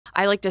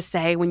I like to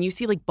say when you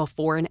see like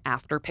before and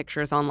after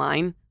pictures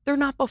online, they're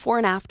not before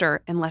and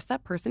after unless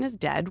that person is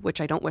dead, which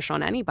I don't wish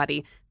on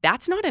anybody.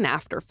 That's not an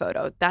after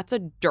photo. That's a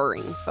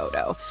during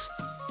photo.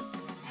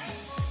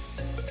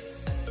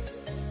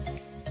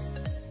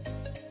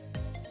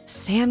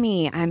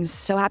 Sammy, I'm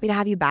so happy to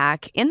have you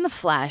back in the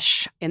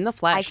flesh. In the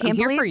flesh. I'm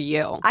here for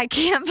you. I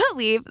can't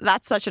believe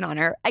that's such an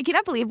honor. I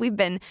cannot believe we've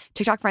been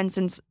TikTok friends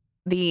since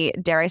the,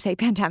 dare I say,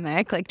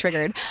 pandemic, like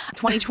triggered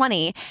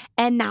 2020.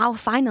 And now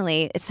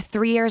finally, it's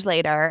 3 years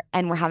later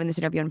and we're having this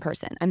interview in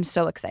person. I'm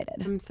so excited.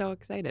 I'm so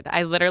excited.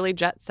 I literally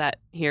jet set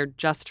here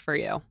just for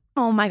you.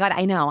 Oh my God,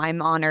 I know.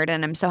 I'm honored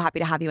and I'm so happy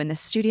to have you in the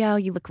studio.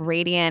 You look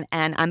radiant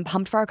and I'm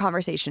pumped for our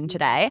conversation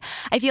today.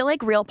 I feel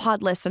like Real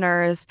Pod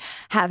listeners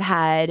have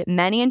had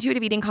many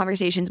intuitive eating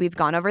conversations. We've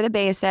gone over the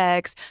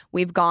basics.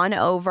 We've gone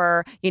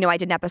over, I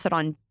did an episode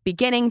on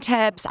beginning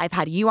tips. I've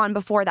had you on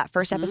before. That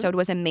first episode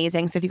was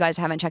amazing. So if you guys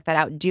haven't checked that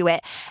out, do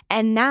it.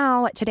 And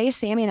now today,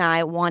 Sammy and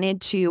I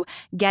wanted to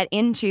get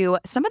into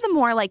some of the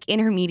more like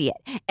intermediate,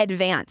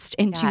 advanced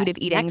intuitive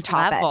eating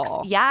topics.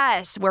 Level.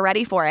 Yes, we're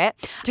ready for it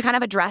to kind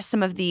of address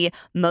some of the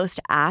most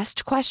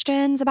asked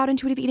questions about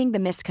intuitive eating, the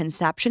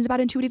misconceptions about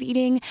intuitive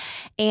eating.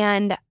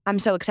 And I'm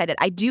so excited.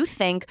 I do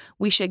think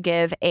we should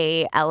give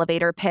a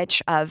elevator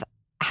pitch of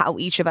how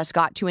each of us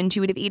got to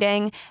intuitive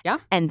eating. Yeah.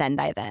 And then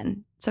dive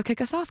in. So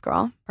kick us off,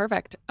 girl.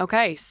 Perfect.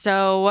 Okay.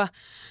 So,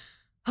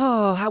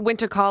 I went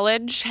to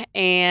college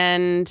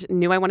and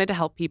knew I wanted to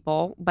help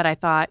people, but I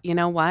thought, you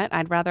know what?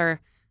 I'd rather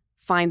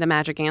find the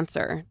magic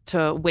answer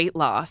to weight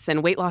loss,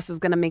 and weight loss is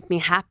going to make me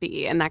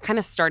happy. And that kind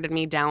of started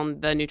me down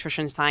the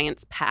nutrition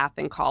science path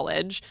in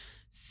college.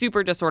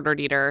 Super disordered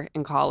eater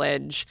in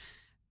college,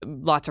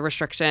 lots of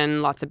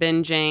restriction, lots of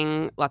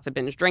binging, lots of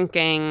binge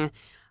drinking.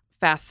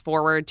 Fast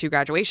forward to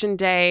graduation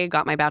day,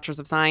 got my bachelor's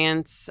of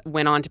science,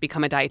 went on to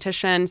become a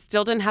dietitian,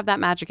 still didn't have that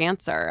magic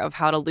answer of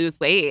how to lose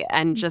weight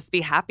and just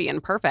be happy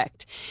and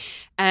perfect.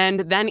 And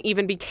then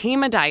even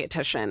became a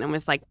dietitian and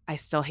was like, I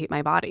still hate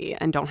my body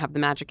and don't have the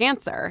magic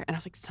answer. And I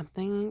was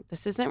like,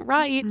 this isn't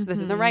right. This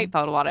isn't right.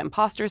 Felt a lot of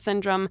imposter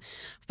syndrome,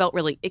 felt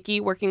really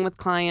icky working with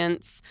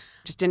clients,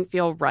 just didn't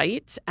feel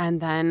right.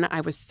 And then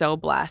I was so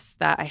blessed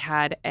that I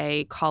had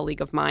a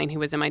colleague of mine who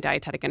was in my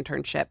dietetic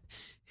internship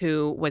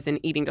who was an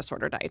eating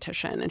disorder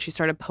dietitian. And she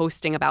started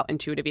posting about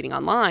intuitive eating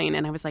online.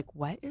 And I was like,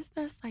 what is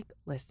this, like,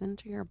 listen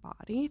to your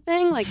body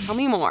thing? Like, tell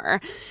me more.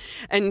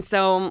 And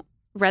so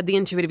read the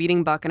intuitive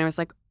eating book and I was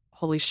like,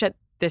 holy shit,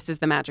 this is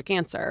the magic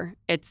answer.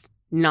 It's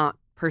not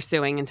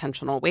pursuing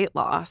intentional weight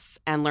loss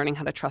and learning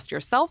how to trust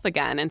yourself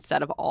again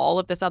instead of all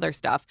of this other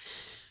stuff.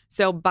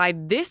 So by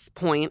this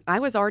point, I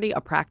was already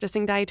a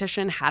practicing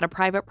dietitian, had a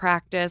private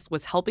practice,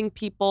 was helping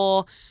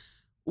people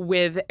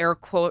with air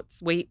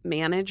quotes weight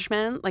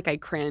management. Like I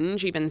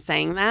cringe even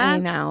saying that. I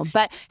know.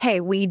 But hey,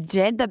 we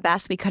did the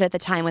best we could at the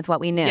time with what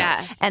we knew.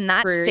 Yes. And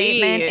that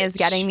statement is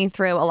getting me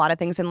through a lot of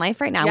things in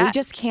life right now. Yes. We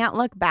just can't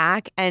look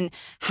back and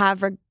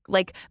have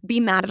be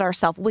mad at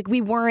ourselves. Like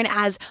we weren't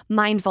as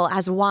mindful,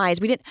 as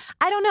wise. We didn't,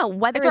 I don't know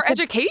whether it's our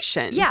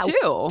education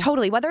too.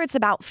 Totally. Whether it's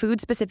about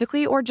food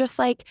specifically or just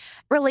like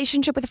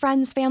relationship with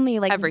friends, family,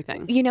 like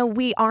everything.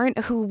 We aren't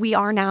who we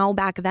are now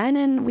back then,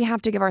 and we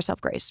have to give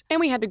ourselves grace.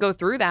 And we had to go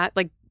through that.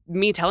 Like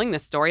me telling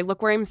this story,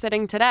 look where I'm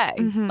sitting today,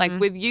 like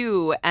with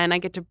you. And I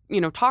get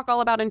to, talk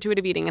all about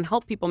intuitive eating and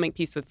help people make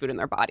peace with food in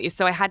their bodies.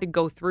 So I had to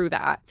go through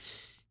that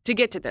to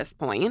get to this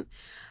point.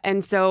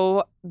 And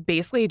so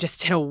basically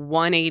just did a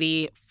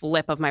 180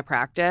 flip of my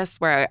practice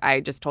where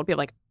I just told people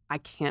like, I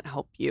can't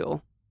help you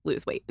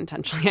lose weight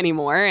intentionally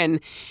anymore. And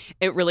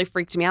it really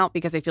freaked me out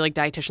because I feel like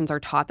dietitians are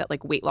taught that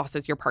like weight loss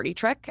is your party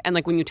trick. And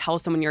like when you tell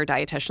someone you're a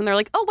dietitian, they're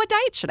like, oh, what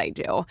diet should I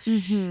do?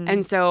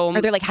 And so,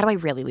 or they're like, how do I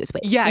really lose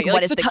weight? Yeah. Like,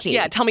 what is the key?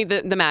 Yeah. Tell me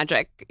the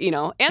magic,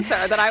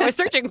 answer that I was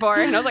searching for.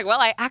 And I was like, well,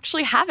 I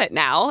actually have it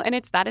now. And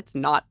it's that it's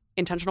not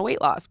intentional weight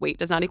loss. Weight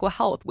does not equal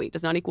health. Weight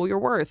does not equal your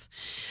worth.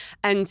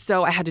 And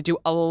so I had to do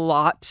a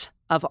lot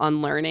of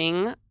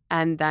unlearning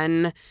and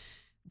then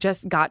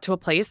just got to a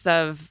place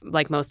of,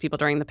 like most people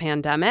during the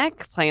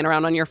pandemic, playing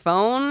around on your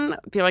phone.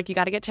 Feel like you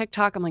got to get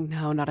TikTok. I'm like,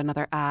 no, not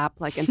another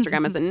app. Like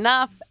Instagram is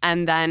enough.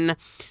 And then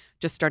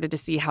just started to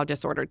see how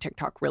disordered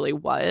TikTok really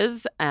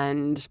was.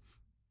 And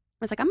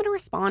I was like, I'm going to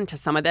respond to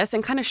some of this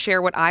and kind of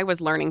share what I was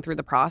learning through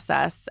the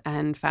process.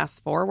 And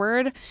fast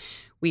forward,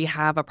 we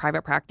have a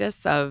private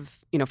practice of,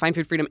 Find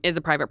Food Freedom is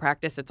a private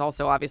practice. It's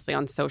also obviously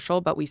on social,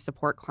 but we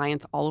support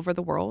clients all over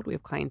the world. We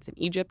have clients in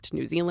Egypt,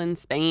 New Zealand,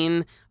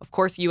 Spain, of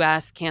course,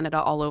 US,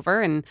 Canada, all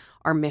over. And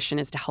our mission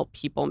is to help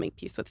people make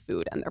peace with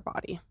food and their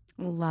body.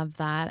 Love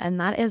that. And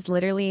that is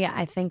literally,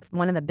 I think,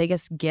 one of the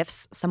biggest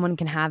gifts someone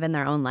can have in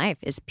their own life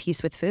is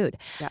peace with food.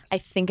 Yes. I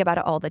think about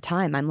it all the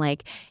time. I'm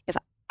like, if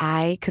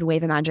I could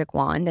wave a magic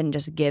wand and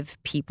just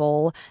give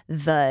people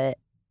the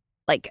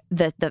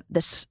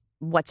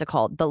what's it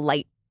called? The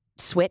light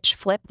switch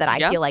flip that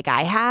I feel like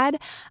I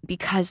had,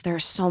 because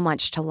there's so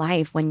much to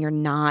life when you're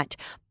not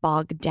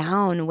bogged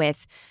down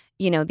with,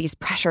 these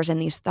pressures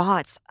and these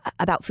thoughts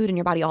about food in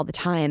your body all the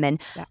time.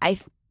 And I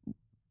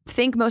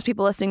think most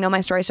people listening know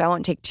my story, so I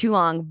won't take too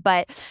long,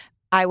 but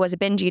I was a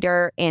binge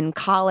eater in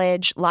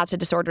college, lots of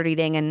disordered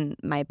eating in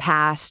my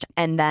past,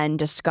 and then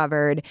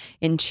discovered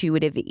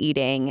intuitive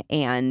eating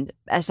and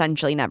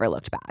essentially never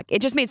looked back.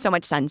 It just made so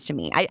much sense to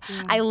me.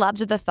 I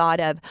loved the thought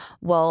of,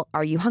 well,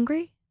 are you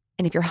hungry?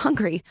 And if you're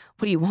hungry,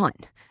 what do you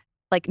want?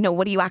 Like, no,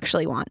 what do you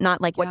actually want?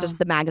 Not like, what does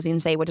the magazine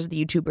say? What does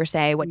the YouTuber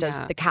say? What does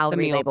the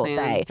calorie label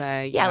say?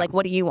 Like,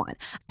 what do you want?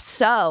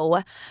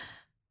 So,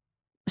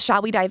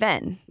 shall we dive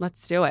in?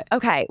 Let's do it.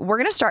 Okay, we're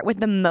going to start with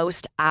the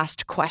most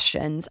asked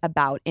questions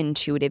about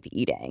intuitive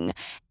eating.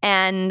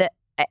 And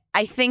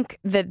I think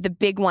the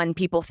big one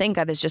people think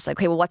of is just like,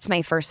 okay, well, what's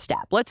my first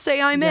step? Let's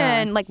say I'm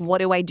in. Like, what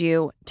do I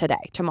do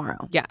today,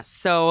 tomorrow? Yes.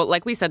 So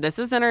like we said, this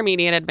is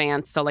intermediate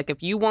advanced. So like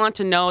if you want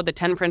to know the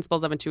 10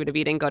 principles of intuitive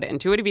eating, go to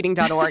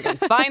intuitiveeating.org and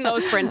find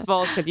those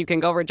principles, because you can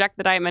go reject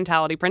the diet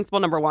mentality,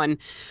 principle number 1.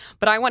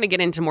 But I want to get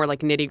into more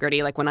like nitty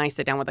gritty, like when I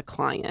sit down with a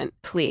client.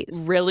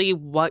 Please. Really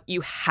what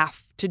you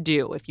have to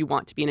do if you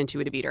want to be an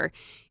intuitive eater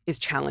is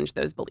challenge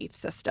those belief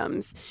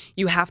systems.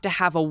 You have to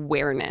have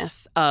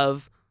awareness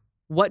of,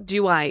 what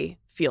do I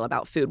feel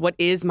about food? What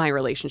is my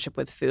relationship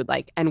with food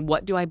like? And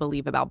what do I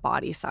believe about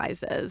body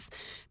sizes?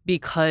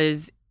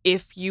 Because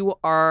if you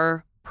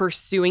are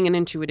pursuing an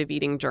intuitive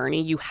eating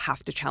journey, you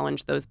have to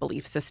challenge those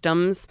belief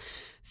systems,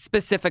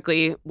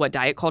 specifically what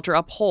diet culture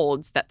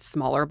upholds, that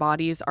smaller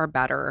bodies are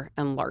better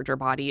and larger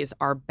bodies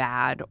are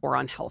bad or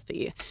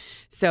unhealthy.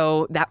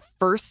 So that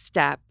first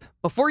step,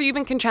 before you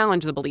even can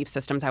challenge the belief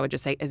systems, I would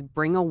just say, is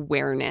bring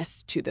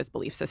awareness to those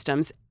belief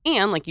systems.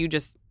 And like you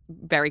just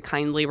very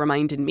kindly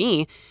reminded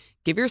me,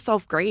 give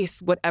yourself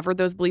grace, whatever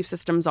those belief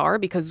systems are,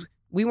 because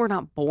we were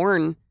not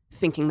born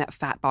thinking that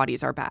fat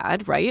bodies are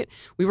bad, right?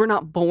 We were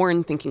not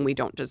born thinking we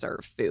don't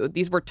deserve food.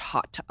 These were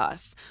taught to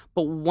us.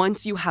 But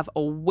once you have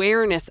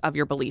awareness of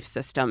your belief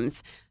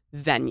systems,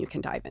 then you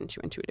can dive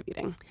into intuitive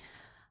eating.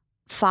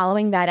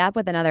 Following that up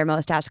with another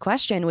most asked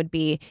question would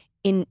be,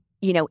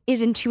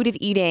 is intuitive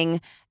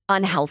eating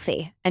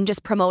unhealthy and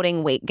just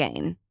promoting weight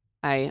gain?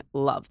 I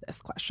love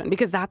this question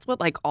because that's what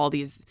like all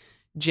these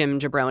gym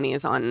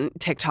jabronis on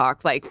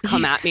TikTok like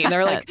come at me.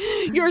 They're like,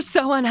 you're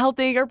so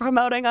unhealthy. You're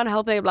promoting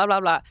unhealthy, blah,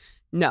 blah, blah.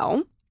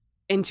 No,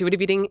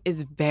 intuitive eating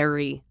is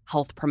very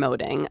health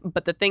promoting.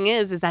 But the thing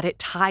is that it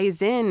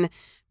ties in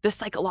the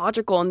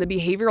psychological and the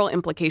behavioral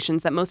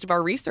implications that most of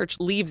our research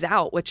leaves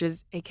out, which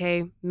is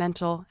aka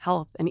mental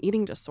health and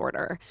eating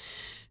disorder.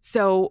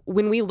 So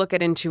when we look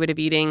at intuitive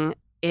eating,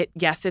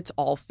 it's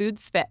all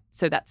foods fit.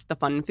 So that's the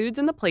fun foods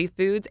and the play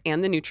foods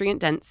and the nutrient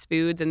dense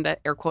foods and the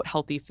air quote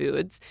healthy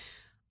foods.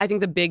 I think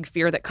the big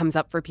fear that comes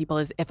up for people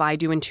is, if I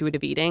do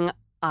intuitive eating,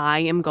 I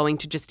am going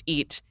to just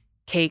eat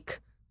cake,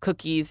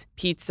 cookies,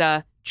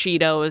 pizza,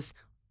 Cheetos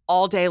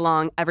all day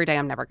long, every day.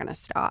 I'm never going to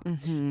stop.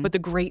 Mm-hmm. But the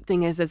great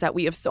thing is that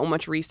we have so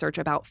much research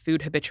about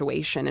food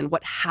habituation and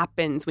what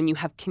happens when you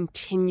have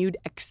continued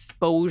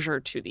exposure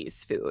to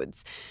these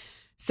foods.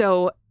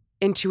 So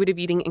intuitive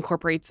eating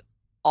incorporates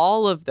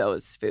all of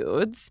those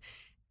foods,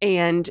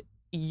 and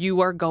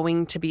you are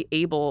going to be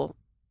able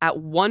at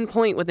one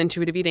point with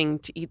intuitive eating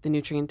to eat the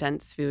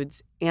nutrient-dense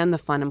foods and the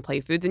fun and play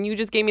foods. And you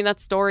just gave me that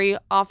story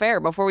off air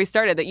before we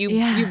started, that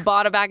you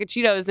bought a bag of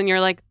Cheetos and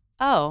you're like,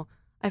 oh,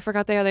 I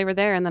forgot they were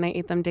there, and then I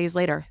ate them days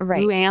later.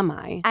 Right. Who am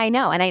I? I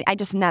know. And I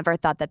just never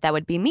thought that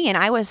would be me. And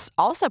I was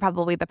also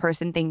probably the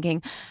person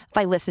thinking, if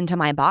I listen to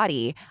my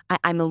body,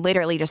 I'm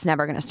literally just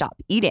never going to stop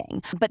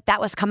eating. But that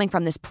was coming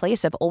from this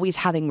place of always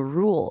having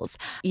rules.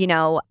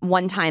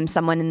 One time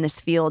someone in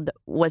this field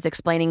was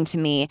explaining to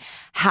me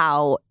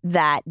how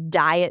that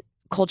diet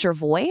culture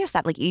voice,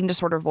 that like eating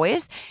disorder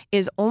voice,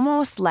 is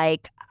almost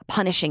like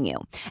punishing you.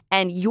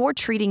 And you're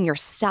treating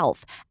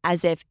yourself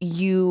as if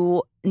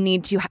you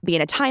need to be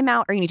in a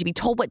timeout or you need to be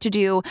told what to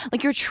do.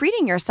 Like, you're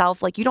treating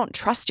yourself like you don't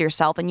trust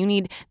yourself and you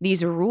need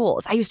these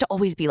rules. I used to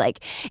always be like,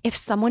 if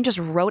someone just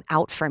wrote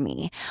out for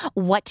me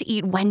what to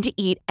eat, when to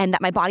eat, and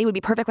that my body would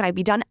be perfect when I'd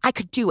be done, I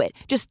could do it.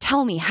 Just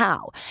tell me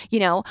how,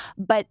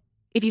 But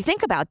if you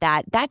think about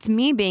that, that's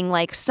me being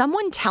like,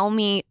 someone tell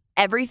me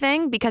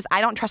everything, because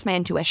I don't trust my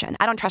intuition.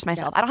 I don't trust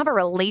myself. Yes. I don't have a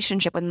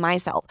relationship with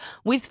myself,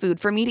 with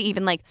food, for me to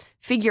even like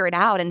figure it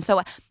out. And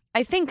so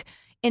I think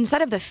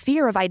instead of the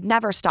fear of I'd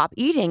never stop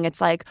eating, it's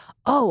like,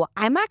 oh,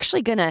 I'm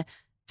actually going to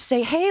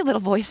say, hey,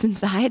 little voice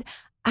inside,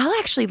 I'll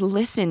actually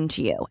listen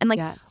to you. And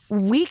like,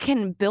 we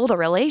can build a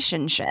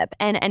relationship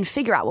and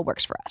figure out what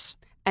works for us.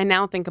 And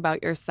now think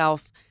about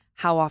yourself.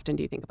 How often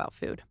do you think about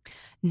food?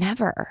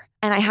 Never.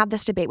 And I have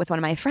this debate with one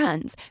of my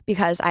friends,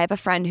 because I have a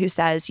friend who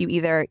says you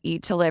either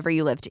eat to live or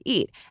you live to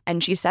eat.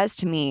 And she says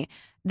to me,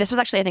 this was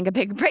actually, I think, a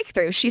big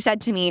breakthrough. She said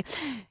to me,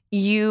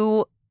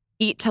 you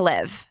eat to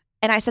live.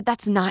 And I said,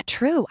 that's not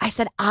true. I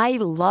said, I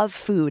love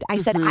food. I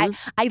said,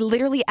 I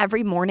literally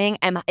every morning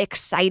am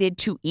excited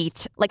to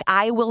eat. Like,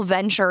 I will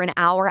venture an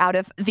hour out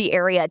of the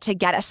area to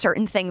get a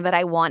certain thing that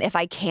I want if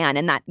I can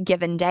in that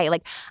given day.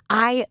 Like,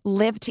 I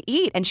live to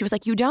eat. And she was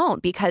like, you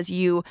don't, because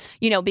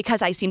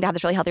because I seem to have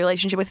this really healthy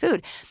relationship with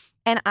food.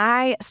 And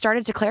I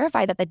started to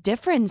clarify that the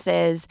difference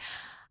is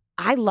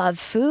I love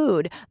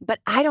food, but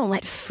I don't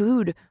let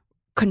food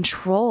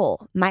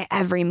control my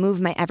every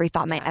move, my every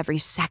thought, my every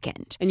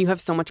second. And you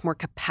have so much more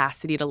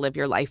capacity to live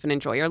your life and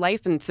enjoy your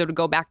life. And so to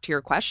go back to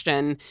your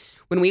question,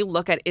 when we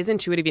look at is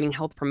intuitive eating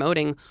health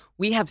promoting,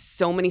 we have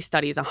so many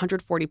studies,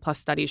 140 plus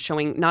studies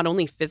showing not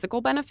only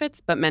physical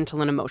benefits, but mental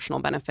and emotional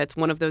benefits,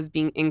 one of those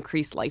being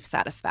increased life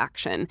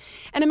satisfaction.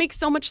 And it makes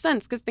so much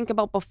sense because think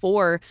about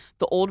before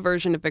the old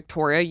version of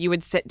Victoria, you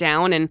would sit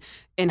down and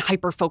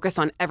hyper focus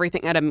on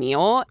everything at a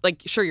meal.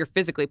 Like, sure, you're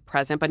physically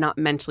present, but not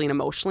mentally and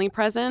emotionally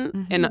present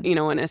in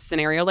a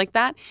scenario like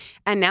that.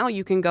 And now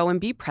you can go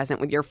and be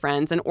present with your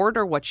friends and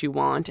order what you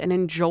want and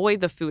enjoy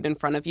the food in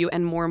front of you.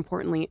 And more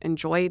importantly,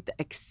 enjoy the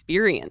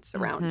experience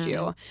around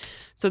you.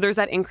 So there's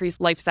that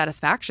increased life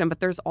satisfaction, but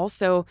there's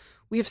also,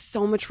 we have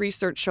so much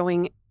research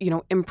showing,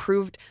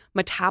 improved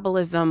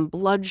metabolism,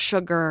 blood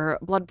sugar,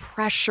 blood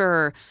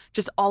pressure,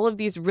 just all of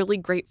these really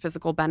great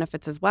physical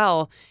benefits as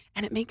well.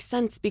 And it makes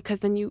sense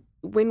because then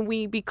when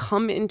we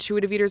become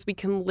intuitive eaters, we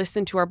can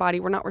listen to our body.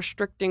 We're not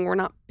restricting, we're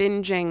not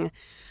binging.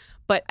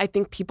 But I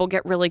think people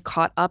get really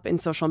caught up in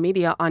social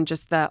media on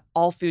just the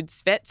all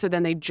foods fit. So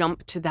then they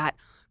jump to that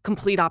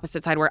complete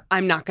opposite side where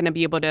I'm not going to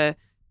be able to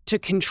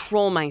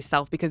control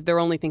myself because they're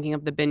only thinking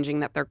of the binging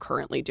that they're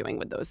currently doing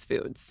with those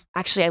foods.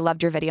 Actually, I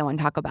loved your video on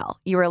Taco Bell.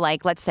 You were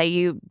like, let's say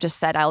you just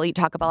said, I'll eat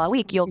Taco Bell all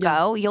week. You'll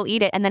go, you'll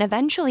eat it. And then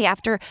eventually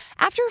after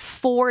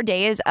 4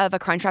 days of a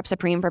Crunchwrap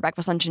Supreme for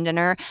breakfast, lunch, and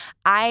dinner,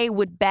 I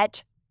would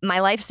bet my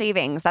life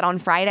savings that on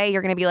Friday,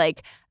 you're going to be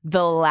like,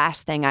 the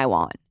last thing I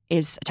want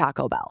is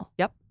Taco Bell.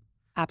 Yep.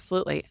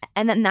 Absolutely.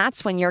 And then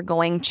that's when you're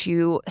going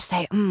to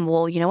say,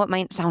 well, you know what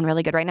might sound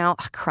really good right now?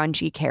 A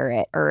crunchy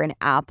carrot or an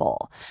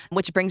apple,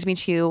 which brings me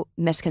to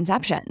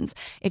misconceptions.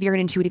 If you're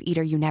an intuitive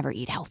eater, you never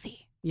eat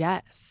healthy.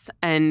 Yes.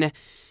 And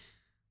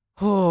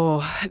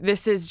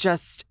this is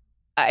just,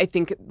 I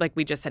think, like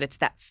we just said, it's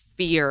that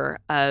fear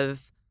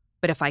of,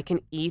 but if I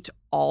can eat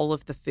all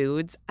of the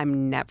foods,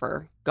 I'm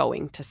never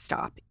going to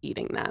stop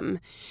eating them.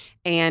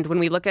 And when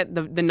we look at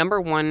the number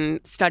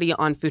one study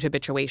on food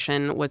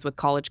habituation was with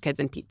college kids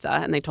and pizza.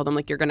 And they told them,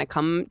 like, you're going to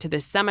come to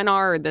this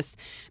seminar or this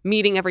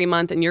meeting every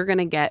month and you're going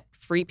to get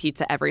free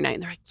pizza every night.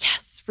 And they're like,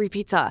 yes, free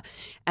pizza.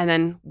 And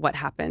then what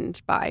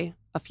happened by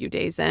a few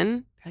days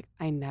in? Like,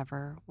 I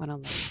never want to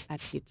look at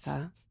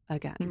pizza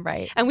again.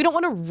 Right. And we don't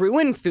want to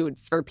ruin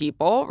foods for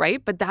people,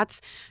 right? But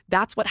that's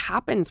what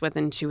happens with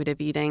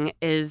intuitive eating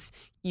is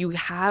you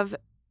have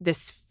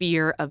this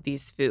fear of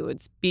these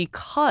foods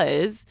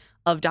because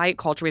of diet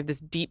culture. We have this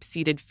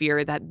deep-seated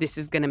fear that this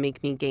is going to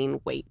make me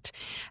gain weight.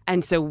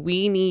 And so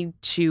we need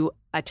to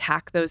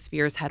attack those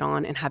fears head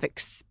on and have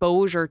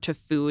exposure to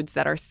foods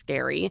that are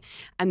scary.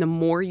 And the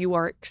more you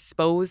are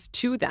exposed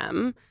to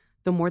them,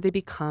 the more they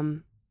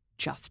become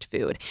just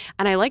food.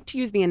 And I like to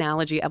use the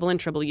analogy, Evelyn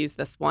Tribble used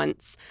this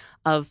once,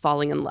 of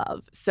falling in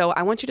love. So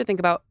I want you to think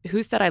about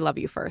who said I love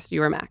you first,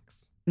 you or Max?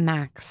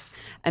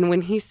 Max. And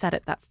when he said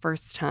it that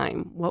first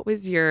time, what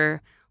was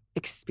your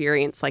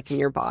experience like in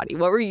your body?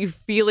 What were you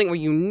feeling? Were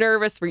you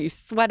nervous? Were you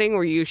sweating?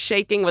 Were you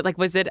shaking?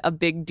 Was it a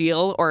big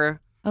deal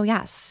or? Oh,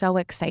 yeah. So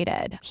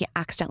excited. He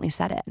accidentally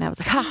said it. And I was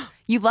like,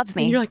 you love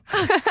me. And you're like,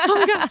 oh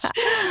my gosh.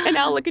 And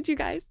now look at you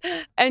guys.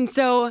 And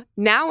so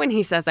now when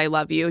he says, I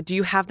love you, do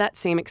you have that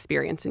same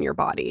experience in your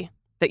body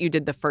that you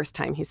did the first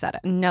time he said it?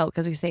 No,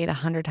 because we say it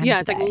 100 times.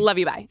 Yeah, it's like, love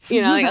you, bye.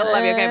 Like, I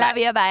love you, okay, bye. Love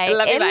you, bye.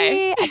 Love you,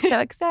 bye.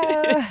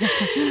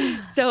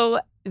 XOXO.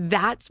 So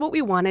that's what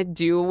we want to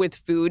do with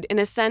food in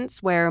a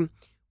sense where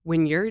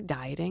when you're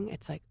dieting,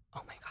 it's like,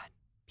 oh my God,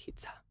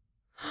 pizza.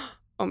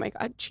 Oh my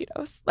God,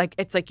 Cheetos. Like,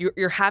 it's like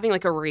you're having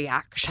like a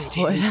reaction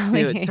to these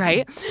foods,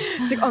 right?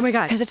 It's like, oh my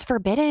God. Because it's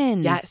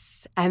forbidden.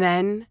 Yes. And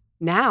then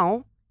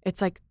now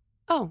it's like,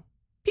 oh,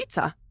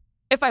 pizza.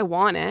 If I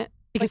want it.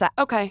 Because like,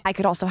 okay. I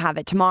could also have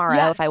it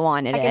tomorrow if I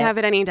wanted it. I can have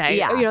it any day.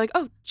 Yeah. You're like,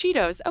 oh,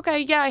 Cheetos. Okay,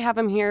 yeah, I have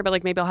them here, but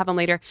like maybe I'll have them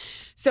later.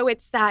 So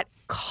it's that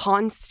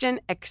constant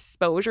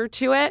exposure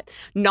to it.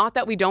 Not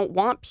that we don't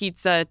want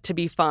pizza to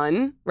be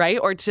fun, right?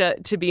 Or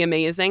to be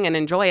amazing and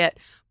enjoy it,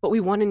 but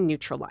we want to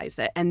neutralize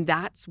it. And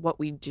that's what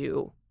we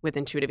do with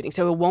intuitive eating.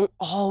 So it won't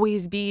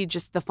always be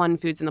just the fun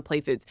foods and the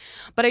play foods.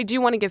 But I do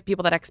want to give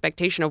people that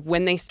expectation of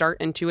when they start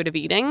intuitive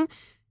eating,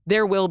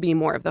 there will be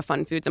more of the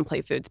fun foods and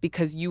play foods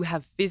because you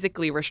have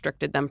physically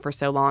restricted them for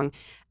so long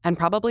and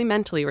probably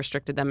mentally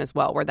restricted them as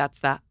well, where that's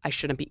the, I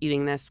shouldn't be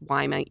eating this.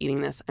 Why am I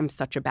eating this? I'm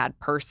such a bad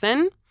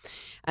person.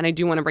 And I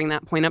do want to bring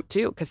that point up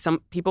too, because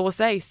some people will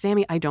say,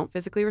 Sammy, I don't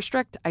physically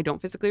restrict. I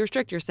don't physically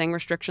restrict. You're saying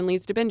restriction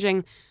leads to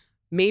binging.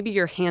 Maybe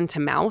you're hand to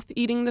mouth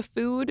eating the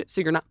food,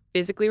 so you're not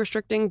physically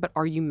restricting, but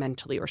are you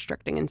mentally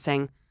restricting and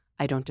saying,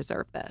 I don't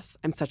deserve this.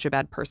 I'm such a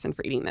bad person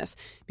for eating this.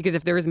 Because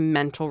if there is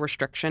mental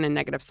restriction and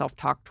negative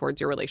self-talk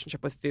towards your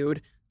relationship with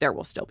food, there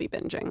will still be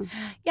binging.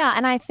 Yeah,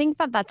 and I think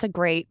that that's a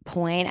great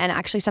point. And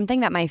actually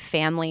something that my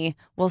family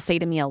will say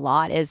to me a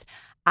lot is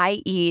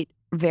I eat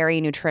very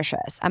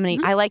nutritious.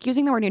 I like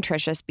using the word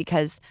nutritious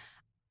because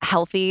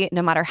healthy,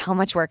 no matter how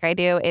much work I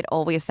do, it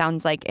always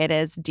sounds like it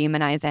is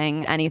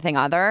demonizing anything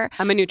other.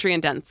 I'm a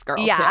nutrient-dense girl,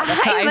 Yeah. too.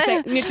 That's why I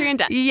say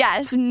nutrient-dense.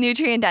 Yes,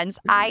 nutrient-dense.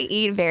 I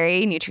eat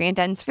very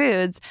nutrient-dense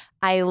foods.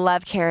 I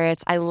love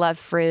carrots. I love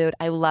fruit.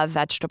 I love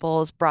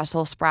vegetables,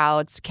 Brussels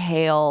sprouts,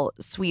 kale,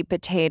 sweet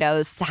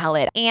potatoes,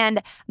 salad.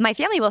 And my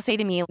family will say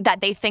to me that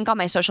they think on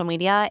my social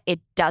media, it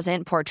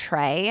doesn't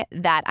portray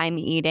that I'm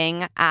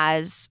eating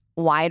as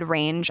wide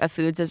range of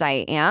foods as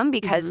I am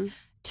because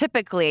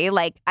typically,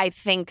 like, I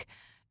think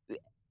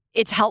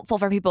it's helpful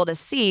for people to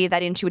see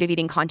that intuitive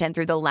eating content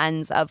through the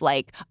lens of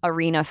like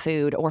arena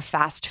food or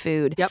fast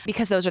food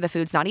because those are the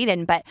foods not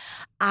eaten. But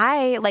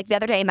like the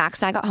other day,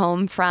 Max and I got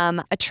home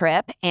from a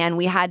trip and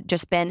we had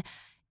just been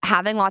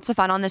having lots of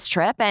fun on this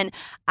trip. And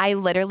I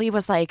literally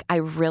was like, I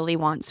really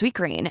want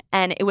Sweetgreen.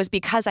 And it was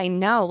because I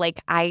know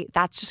like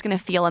that's just going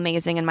to feel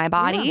amazing in my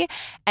body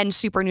and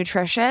super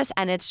nutritious.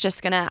 And it's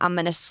just I'm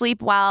going to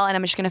sleep well and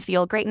I'm just going to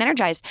feel great and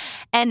energized.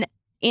 And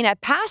in a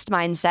past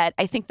mindset,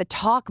 I think the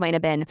talk might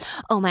have been,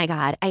 oh my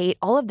God, I ate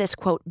all of this,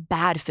 quote,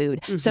 bad food.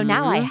 So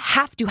now I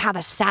have to have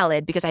a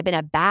salad because I've been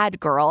a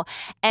bad girl.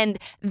 And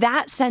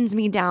that sends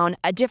me down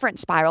a different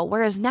spiral.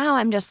 Whereas now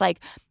I'm just like,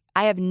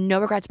 I have no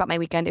regrets about my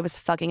weekend. It was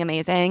fucking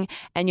amazing.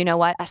 And you know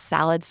what? A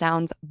salad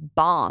sounds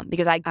bomb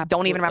because I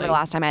don't even remember the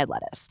last time I had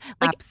lettuce.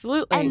 Like,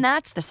 absolutely. And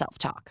that's the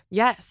self-talk.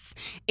 Yes.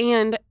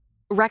 And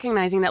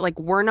recognizing that like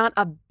we're not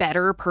a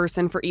better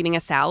person for eating a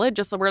salad,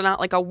 just so we're not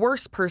like a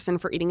worse person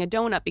for eating a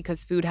donut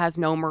because food has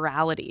no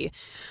morality.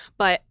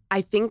 But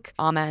I think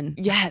Amen.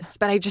 Yes,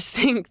 but I just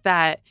think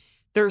that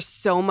there's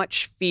so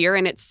much fear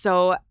and it's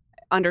so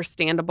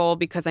understandable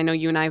because I know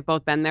you and I have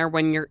both been there.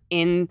 When you're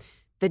in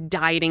the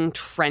dieting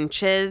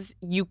trenches,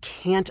 you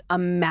can't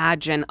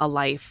imagine a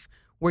life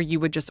where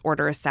you would just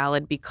order a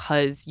salad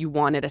because you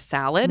wanted a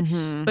salad.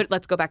 But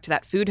let's go back to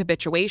that food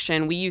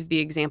habituation. We use the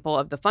example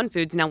of the fun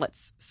foods. Now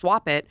let's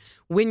swap it.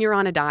 When you're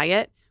on a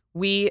diet,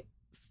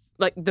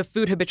 like the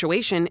food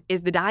habituation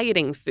is the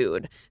dieting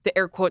food, the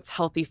air quotes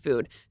healthy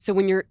food. So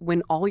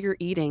when all you're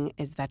eating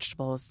is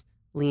vegetables,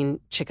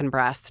 lean chicken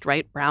breast,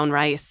 right? Brown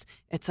rice,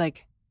 it's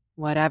like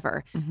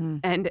whatever.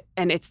 And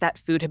it's that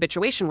food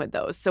habituation with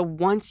those. So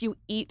once you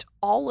eat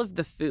all of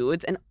the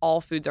foods and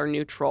all foods are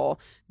neutral,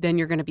 then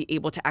you're going to be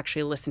able to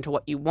actually listen to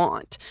what you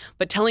want.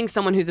 But telling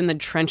someone who's in the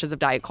trenches of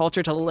diet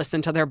culture to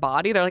listen to their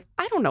body, they're like,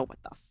 I don't know what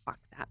the fuck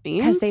that means.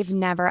 Because they've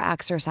never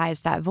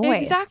exercised that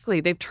voice. Exactly.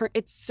 They've turned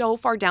it's so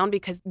far down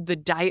because the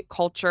diet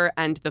culture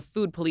and the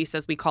food police,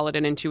 as we call it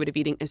in intuitive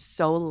eating, is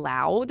so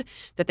loud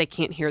that they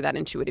can't hear that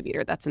intuitive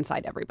eater that's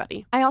inside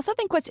everybody. I also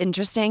think what's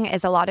interesting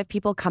is a lot of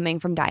people coming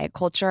from diet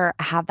culture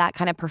have that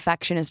kind of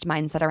perfectionist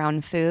mindset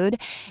around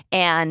food.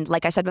 And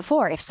like I said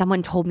before, if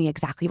someone told me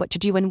exactly what to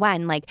do and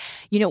when, like,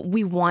 you know,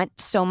 we want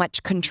so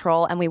much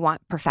control and we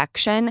want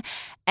perfection.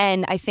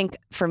 And I think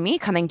for me,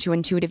 coming to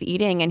intuitive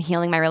eating and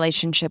healing my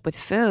relationship with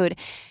food,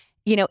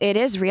 you know, it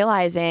is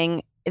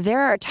realizing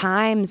there are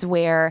times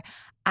where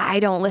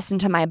I don't listen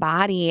to my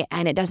body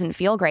and it doesn't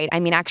feel great. I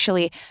mean,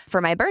 actually,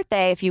 for my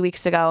birthday a few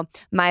weeks ago,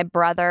 my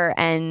brother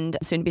and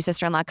soon-to-be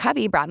sister-in-law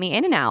Cubby brought me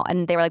In-N-Out.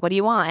 And they were like, what do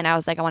you want? And I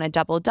was like, I want a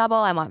double-double.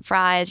 I want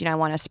fries. You know, I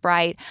want a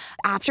Sprite.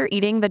 After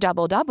eating the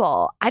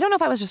double-double, I don't know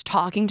if I was just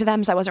talking to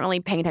them, so I wasn't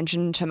really paying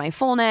attention to my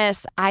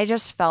fullness. I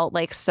just felt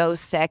like so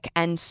sick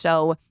and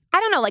so, I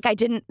don't know, like I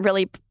didn't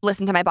really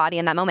listen to my body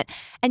in that moment.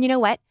 And you know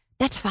what?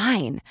 That's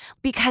fine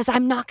because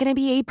I'm not going to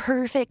be a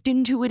perfect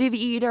intuitive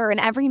eater and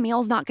every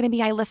meal's not going to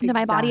be I listen to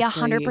my body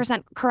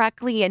 100%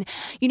 correctly. And,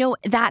 you know,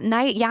 that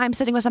night, yeah, I'm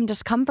sitting with some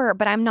discomfort,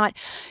 but I'm not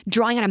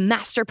drawing on a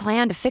master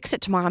plan to fix it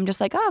tomorrow. I'm just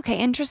like, oh, okay,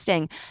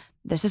 interesting.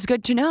 This is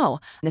good to know.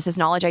 This is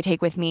knowledge I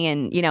take with me.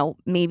 And, you know,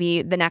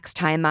 maybe the next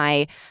time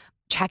I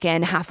check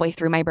in halfway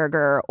through my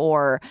burger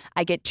or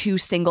I get 2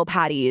 single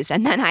patties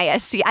and then I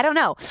see, I don't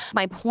know.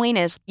 My point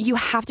is you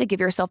have to give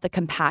yourself the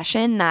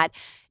compassion that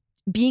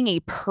being a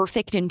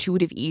perfect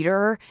intuitive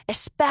eater,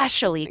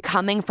 especially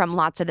coming from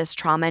lots of this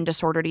trauma and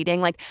disordered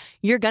eating, like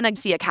you're going to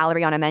see a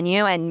calorie on a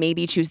menu and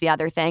maybe choose the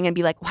other thing and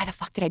be like, why the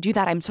fuck did I do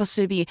that? I'm supposed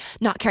to be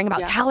not caring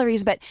about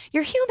calories, but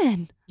you're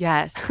human.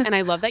 Yes. And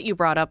I love that you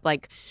brought up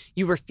like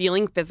you were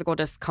feeling physical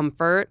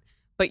discomfort,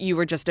 but you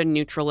were just a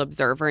neutral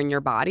observer in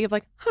your body of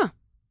like,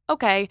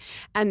 okay.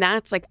 And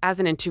that's like, as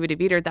an intuitive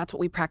eater, that's what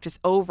we practice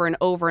over and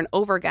over and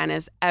over again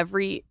is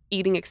every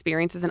eating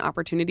experience is an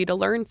opportunity to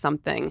learn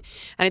something.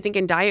 And I think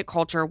in diet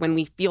culture, when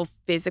we feel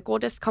physical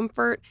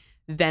discomfort,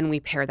 then we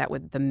pair that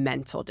with the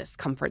mental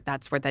discomfort.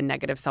 That's where the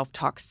negative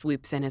self-talk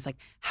swoops in is like,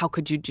 how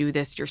could you do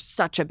this? You're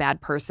such a bad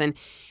person.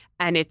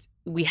 And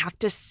we have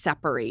to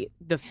separate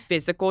the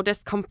physical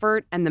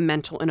discomfort and the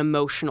mental and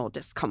emotional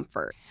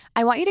discomfort.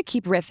 I want you to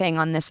keep riffing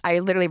on this. I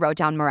literally wrote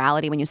down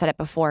morality when you said it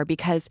before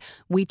because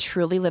we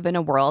truly live in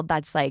a world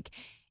that's like,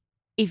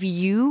 if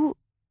you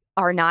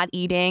are not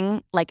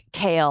eating like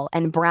kale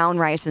and brown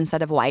rice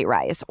instead of white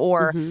rice,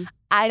 or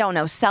I don't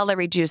know,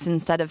 celery juice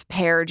instead of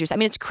pear juice. I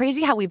mean, it's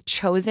crazy how we've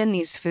chosen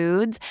these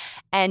foods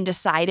and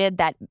decided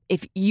that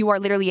if you are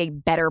literally a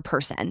better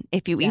person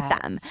if you eat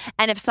them.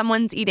 And if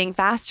someone's eating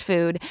fast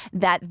food,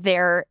 that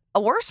they're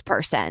a worse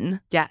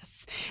person.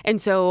 Yes.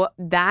 And so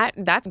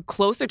that's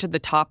closer to the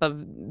top of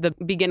the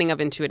beginning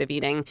of intuitive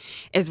eating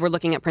is we're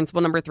looking at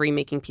principle number 3,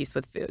 making peace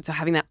with food. So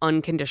having that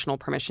unconditional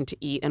permission to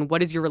eat, and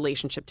what is your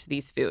relationship to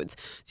these foods?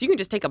 So you can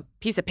just take a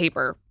piece of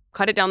paper,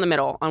 cut it down the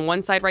middle. On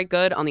one side, write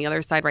good. On the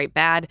other side, write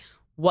bad.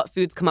 What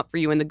foods come up for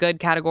you in the good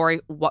category?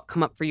 What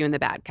come up for you in the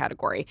bad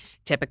category?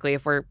 Typically,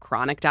 if we're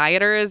chronic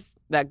dieters,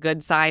 the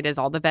good side is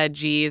all the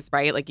veggies,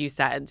 right? Like you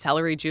said,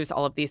 celery juice,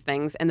 all of these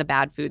things. And the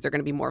bad foods are going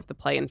to be more of the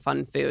play and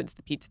fun foods,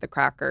 the pizza, the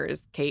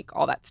crackers, cake,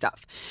 all that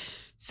stuff.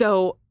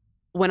 So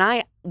when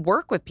I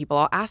work with people,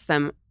 I'll ask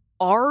them,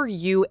 are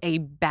you a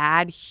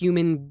bad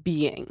human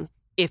being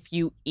if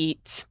you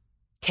eat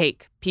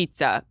cake,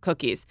 pizza,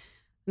 cookies?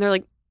 And they're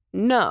like,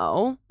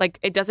 no, like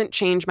it doesn't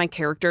change my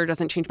character,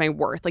 doesn't change my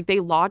worth. Like they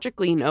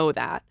logically know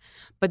that.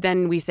 But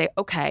then we say,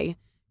 okay,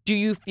 do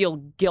you feel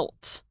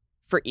guilt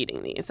for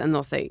eating these? And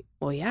they'll say,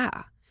 well,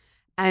 yeah.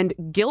 And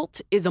guilt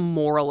is a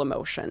moral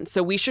emotion.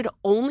 So we should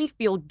only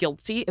feel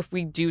guilty if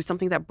we do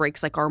something that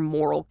breaks like our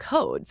moral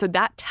code. So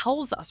that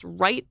tells us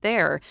right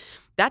there,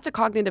 that's a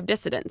cognitive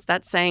dissonance.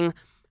 That's saying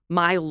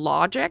my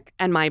logic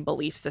and my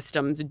belief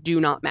systems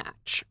do not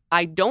match.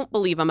 I don't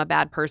believe I'm a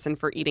bad person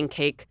for eating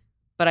cake,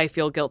 but I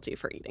feel guilty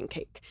for eating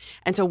cake.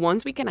 And so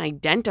once we can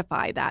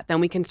identify that, then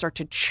we can start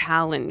to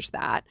challenge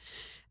that.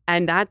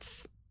 And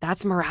that's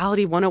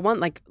morality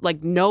 101,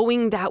 like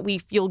knowing that we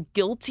feel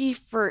guilty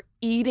for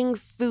eating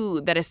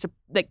food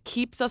that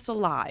keeps us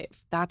alive.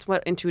 That's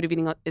what intuitive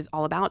eating is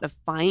all about, of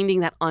finding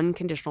that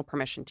unconditional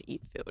permission to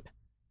eat food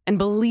and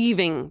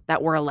believing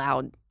that we're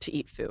allowed to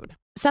eat food.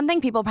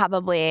 Something people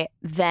probably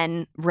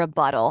then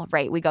rebuttal,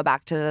 right? We go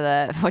back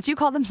to what do you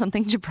call them?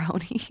 Something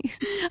jabronis.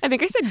 I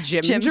think I said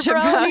gym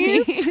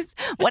jabronis.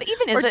 What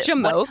even is it?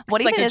 Jamoke.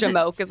 What even is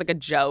jamoke is like a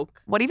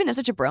joke. What even is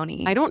a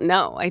jabroni? I don't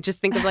know. I just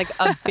think of like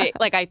a big,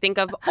 like I think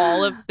of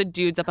all of the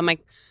dudes up in my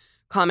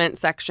comment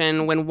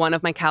section when one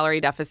of my calorie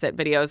deficit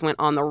videos went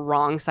on the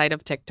wrong side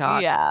of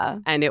TikTok. Yeah.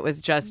 And it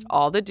was just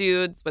all the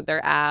dudes with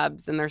their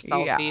abs and their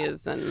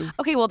selfies. Yeah. And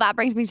okay, well, that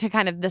brings me to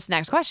kind of this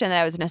next question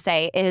that I was going to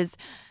say is,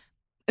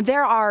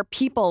 there are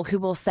people who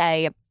will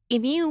say,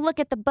 if you look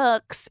at the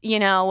books, you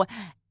know,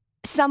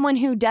 someone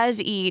who does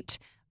eat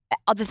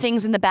the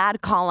things in the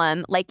bad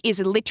column, like, is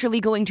literally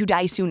going to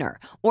die sooner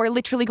or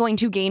literally going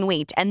to gain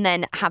weight and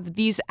then have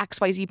these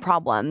XYZ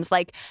problems.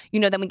 Like, you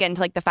know, then we get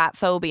into like the fat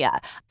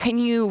phobia. Can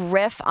you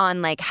riff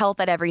on like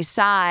health at every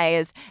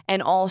size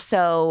and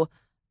also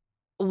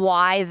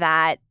why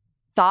that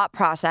thought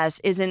process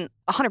isn't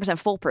 100%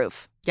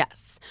 foolproof?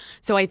 yes.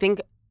 So I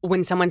think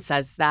when someone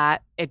says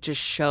that, it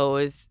just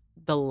shows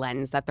the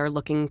lens that they're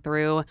looking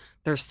through.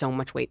 There's so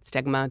much weight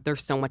stigma.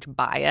 There's so much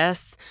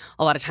bias.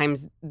 A lot of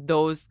times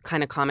those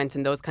kind of comments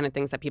and those kind of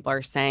things that people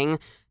are saying,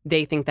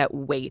 they think that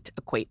weight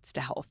equates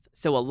to health.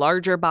 So a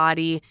larger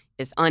body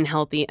is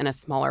unhealthy and a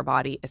smaller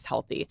body is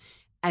healthy.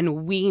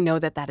 And we know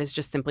that that is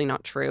just simply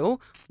not true.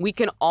 We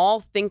can all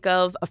think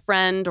of a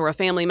friend or a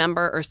family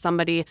member or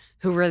somebody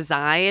who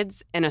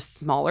resides in a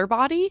smaller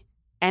body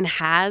and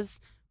has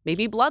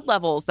maybe blood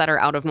levels that are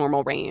out of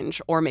normal range,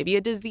 or maybe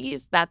a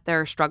disease that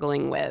they're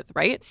struggling with,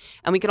 right?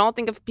 And we can all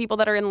think of people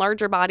that are in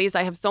larger bodies.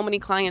 I have so many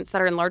clients that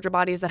are in larger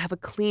bodies that have a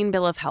clean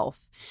bill of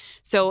health.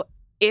 So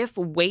if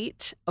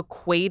weight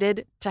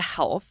equated to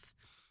health,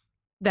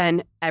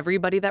 then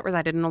everybody that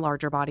resided in a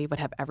larger body would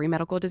have every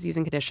medical disease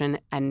and condition,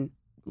 and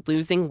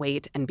losing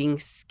weight and being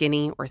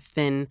skinny or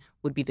thin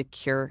would be the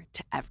cure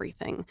to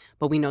everything.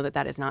 But we know that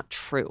that is not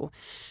true.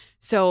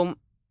 So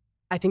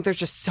I think there's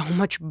just so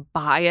much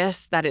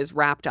bias that is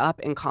wrapped up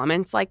in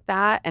comments like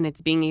that, and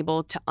it's being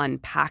able to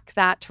unpack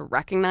that, to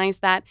recognize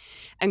that,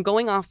 and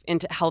going off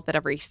into health at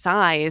every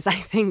size. I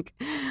think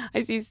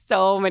I see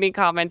so many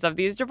comments of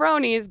these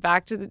jabronis,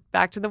 back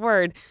to the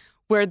word,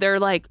 where they're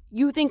like,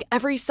 you think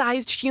every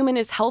sized human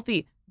is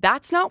healthy.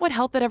 That's not what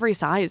health at every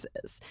size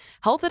is.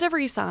 Health at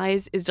every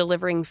size is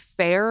delivering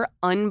fair,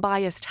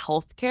 unbiased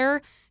health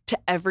care to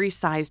every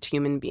sized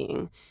human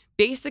being.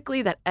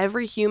 Basically, that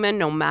every human,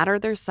 no matter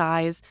their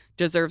size,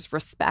 deserves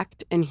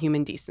respect and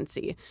human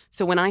decency.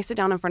 So when I sit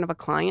down in front of a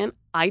client,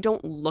 I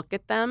don't look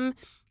at them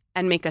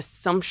and make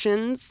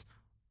assumptions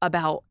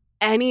about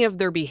any of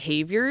their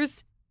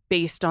behaviors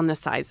based on the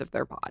size of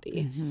their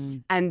body. Mm-hmm.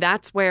 And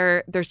that's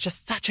where there's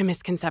just such a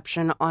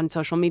misconception on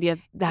social media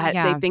that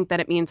they think that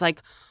it means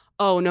like,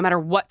 oh, no matter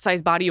what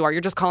size body you are, you're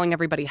just calling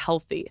everybody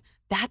healthy.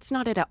 That's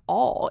not it at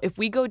all. If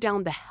we go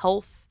down the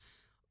health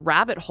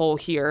rabbit hole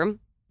here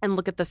and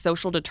look at the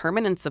social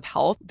determinants of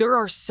health, there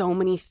are so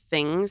many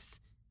things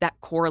that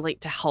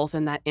correlate to health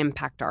and that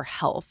impact our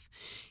health.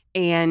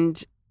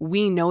 And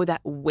we know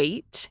that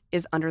weight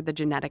is under the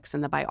genetics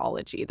and the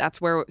biology. That's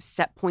where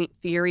set point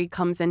theory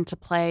comes into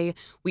play.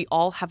 We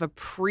all have a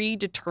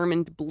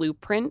predetermined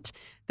blueprint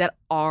that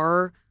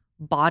our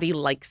body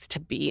likes to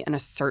be in a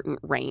certain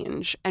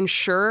range. And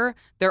sure,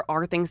 there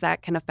are things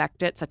that can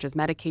affect it, such as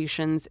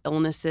medications,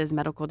 illnesses,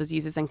 medical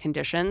diseases, and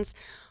conditions.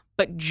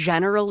 But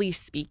generally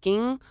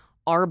speaking,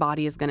 our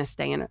body is going to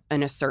stay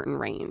in a certain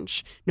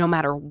range, no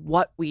matter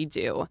what we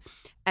do.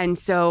 And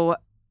so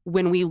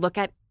when we look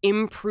at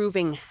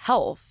improving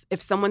health,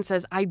 if someone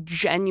says, I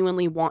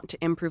genuinely want to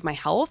improve my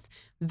health,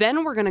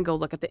 then we're going to go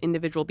look at the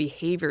individual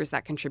behaviors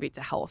that contribute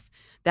to health.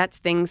 That's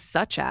things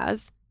such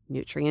as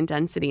nutrient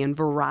density and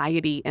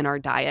variety in our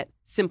diet.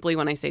 Simply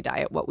when I say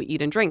diet, what we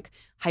eat and drink,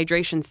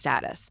 hydration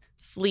status,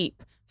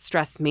 sleep,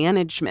 stress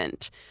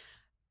management.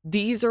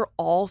 These are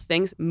all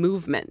things,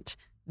 movement,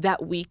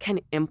 that we can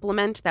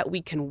implement, that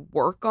we can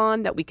work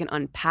on, that we can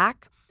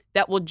unpack,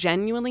 that will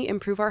genuinely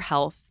improve our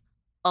health,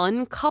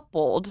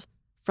 uncoupled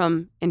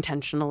from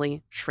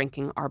intentionally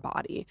shrinking our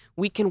body.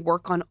 We can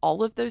work on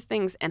all of those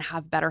things and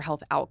have better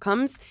health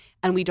outcomes,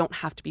 and we don't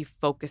have to be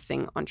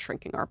focusing on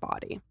shrinking our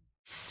body.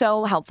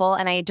 So helpful.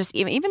 And I just,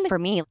 even for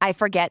me, I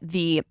forget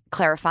the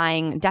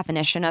clarifying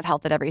definition of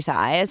health at every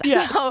size.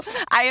 Yes. So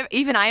I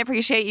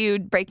appreciate you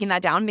breaking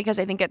that down, because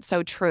I think it's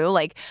so true.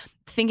 Like,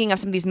 thinking of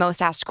some of these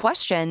most asked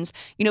questions,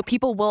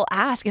 people will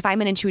ask, if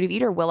I'm an intuitive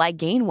eater, will I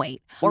gain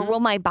weight or will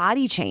my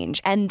body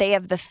change? And they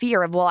have the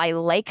fear of, well, I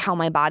like how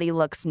my body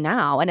looks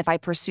now. And if I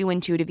pursue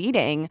intuitive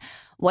eating,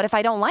 what if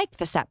I don't like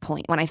the set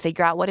point when I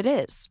figure out what it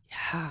is?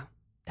 Yeah,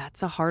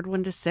 that's a hard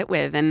one to sit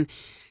with. And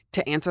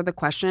to answer the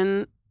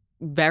question,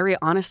 very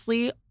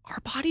honestly, our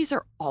bodies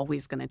are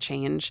always going to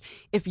change.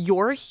 If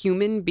you're a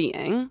human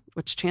being,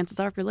 which chances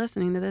are if you're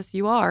listening to this,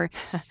 you are.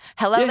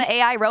 Hello, the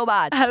AI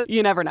robots.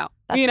 You never know.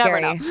 That's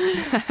scary. Never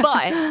know.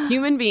 But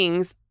human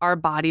beings, our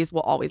bodies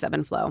will always ebb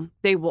and flow.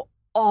 They will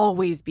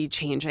always be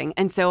changing.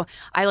 And so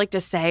I like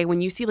to say,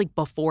 when you see like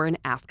before and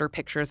after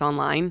pictures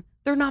online,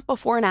 they're not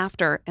before and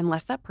after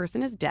unless that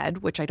person is dead,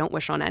 which I don't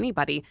wish on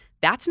anybody.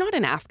 That's not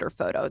an after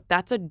photo.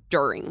 That's a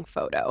during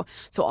photo.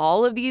 So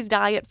all of these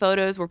diet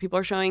photos where people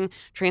are showing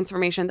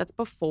transformation, that's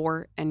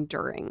before and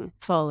during.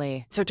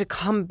 Fully. So to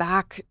come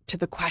back to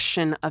the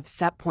question of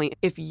set point,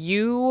 if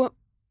you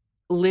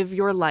live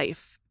your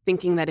life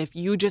thinking that if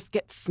you just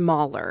get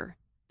smaller,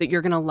 that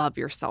you're going to love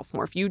yourself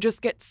more. If you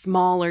just get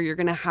smaller, you're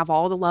going to have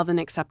all the love and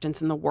acceptance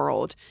in the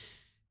world.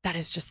 That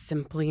is just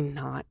simply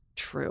not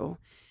true.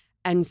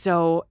 And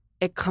so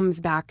it comes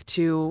back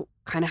to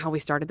kind of how we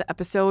started the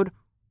episode.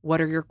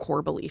 What are your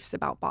core beliefs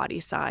about body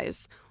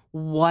size?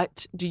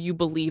 What do you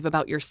believe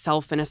about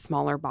yourself in a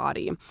smaller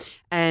body?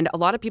 And a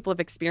lot of people have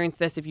experienced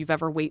this. If you've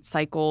ever weight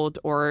cycled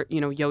or,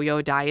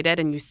 yo-yo dieted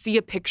and you see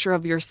a picture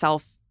of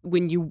yourself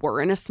when you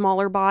were in a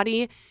smaller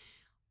body,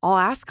 I'll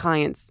ask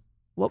clients,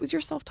 what was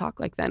your self-talk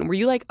like then? Were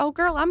you like, oh,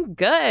 girl, I'm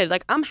good.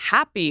 Like, I'm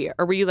happy.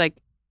 Or were you like,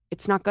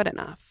 it's not good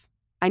enough.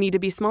 I need to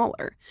be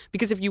smaller.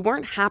 Because if you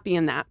weren't happy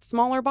in that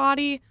smaller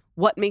body,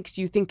 what makes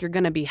you think you're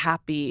going to be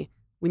happy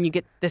when you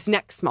get this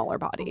next smaller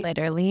body?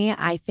 Literally,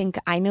 I think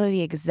I know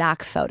the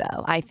exact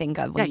photo I think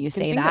of when you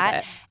say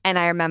that. And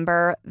I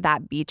remember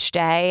that beach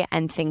day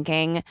and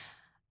thinking,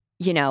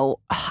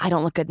 I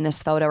don't look good in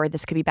this photo, or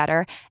this could be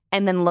better.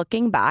 And then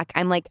looking back,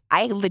 I'm like,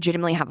 I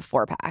legitimately have a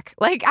 4-pack.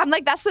 Like, I'm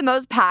like, that's the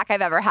most pack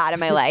I've ever had in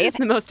my life.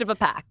 The most of a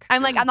pack.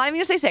 I'm like, I'm not even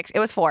gonna say 6. It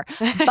was 4.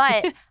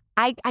 But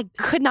I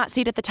could not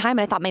see it at the time.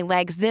 And I thought my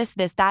legs, this,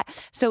 that.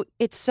 So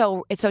it's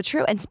so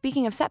true. And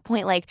speaking of set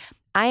point, like,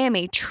 I am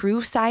a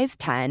true size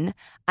 10.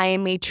 I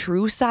am a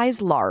true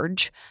size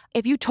large.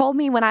 If you told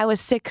me when I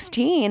was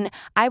 16,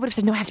 I would have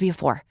said, no, I have to be a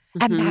 4.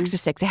 At max to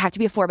 6. I have to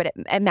be a 4, but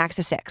at max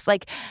to 6.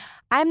 Like,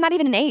 I'm not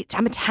even an 8.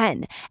 I'm a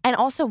 10. And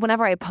also,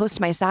 whenever I post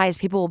my size,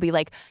 people will be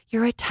like,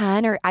 you're a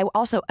 10, or I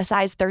also a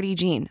size 30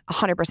 jean,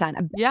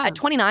 100%. Yeah. A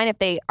 29 if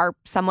they are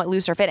somewhat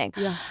loose or fitting.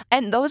 Yeah.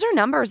 And those are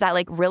numbers that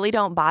like really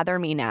don't bother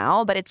me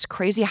now, but it's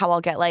crazy how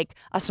I'll get like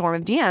a swarm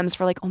of DMs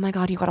for like, oh my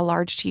God, you got a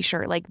large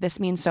t-shirt. Like, this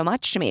means so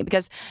much to me,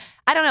 because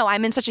I don't know,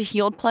 I'm in such a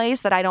healed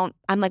place that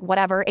I'm like,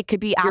 whatever. It could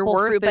be Your apple,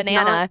 worth fruit, is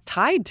banana. not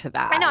tied to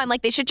that. I know. I'm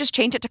like, they should just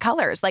change it to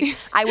colors. Like,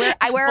 I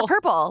wear a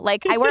purple.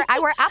 Like, I wear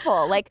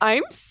apple. Like,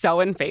 I'm so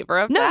in favor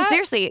of that. No,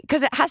 seriously,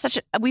 because it has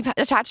we've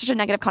attached such a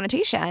negative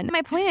connotation.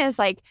 My point is,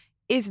 like,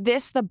 is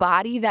this the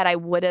body that I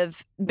would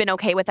have been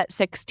okay with at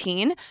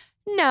 16?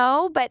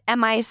 No, but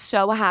am I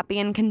so happy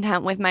and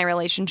content with my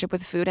relationship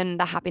with food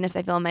and the happiness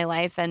I feel in my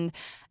life and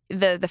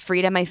the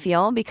freedom I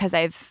feel because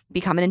I've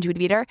become an intuitive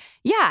eater?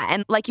 Yeah.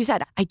 And like you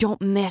said, I don't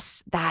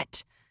miss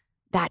that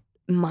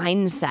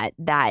mindset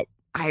that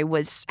I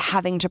was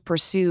having to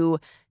pursue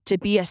to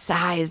be a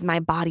size my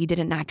body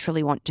didn't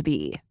naturally want to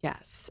be.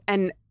 Yes.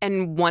 And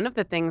one of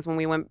the things when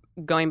we went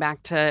going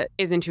back to,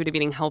 is intuitive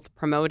eating health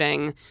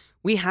promoting,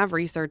 we have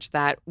research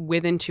that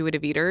with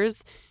intuitive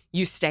eaters,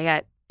 you stay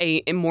at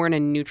more in a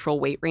neutral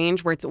weight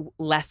range where it's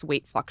less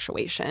weight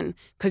fluctuation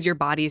because your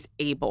body's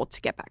able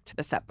to get back to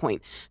the set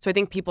point. So I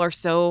think people are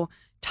so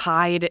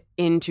tied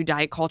into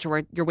diet culture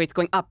where your weight's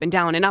going up and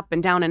down and up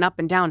and down and up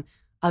and down.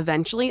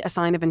 Eventually, a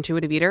sign of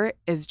intuitive eater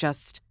is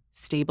just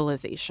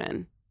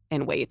stabilization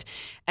in weight.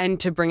 And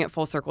to bring it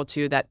full circle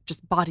to that,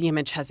 just body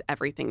image has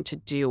everything to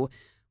do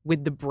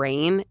with the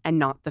brain and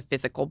not the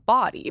physical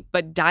body.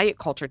 But diet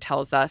culture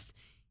tells us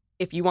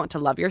if you want to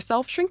love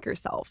yourself, shrink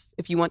yourself.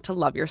 If you want to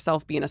love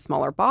yourself, be in a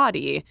smaller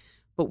body.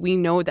 But we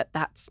know that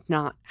that's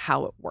not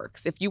how it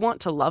works. If you want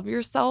to love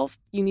yourself,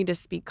 you need to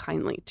speak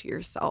kindly to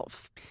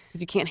yourself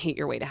because you can't hate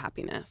your way to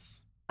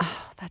happiness.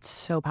 Oh, that's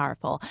so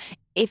powerful.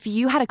 If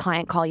you had a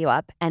client call you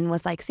up and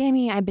was like,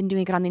 Sammy, I've been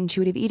doing good on the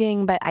intuitive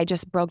eating, but I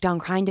just broke down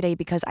crying today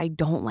because I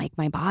don't like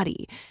my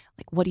body.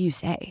 Like, what do you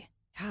say?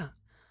 Yeah.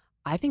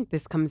 I think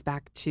this comes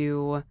back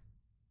to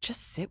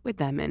just sit with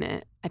them in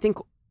it. I think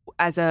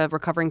as a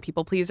recovering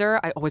people pleaser,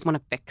 I always want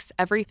to fix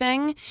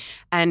everything.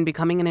 And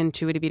becoming an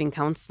intuitive eating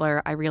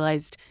counselor, I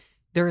realized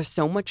there is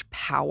so much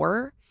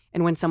power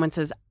in when someone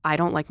says, I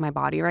don't like my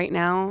body right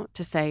now,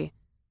 to say,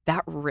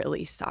 that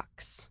really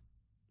sucks.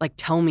 Like,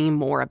 tell me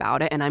more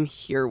about it. And I'm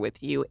here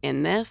with you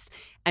in this.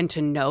 And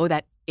to know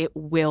that it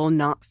will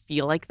not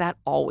feel like that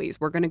always.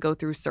 We're going to go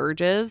through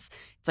surges.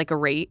 It's like a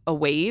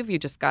wave. You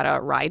just got to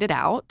ride it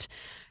out.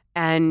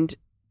 And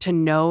to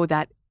know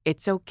that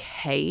it's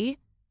okay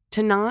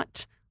to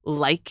not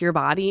like your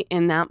body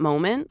in that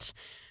moment,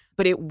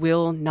 but it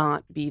will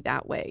not be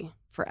that way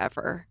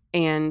forever.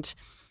 And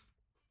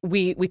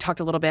we talked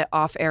a little bit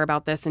off air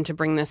about this, and to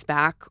bring this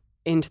back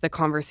into the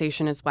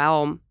conversation as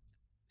well,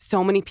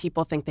 so many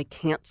people think they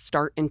can't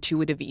start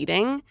intuitive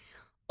eating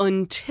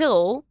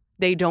until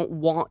they don't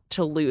want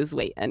to lose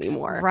weight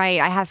anymore. Right.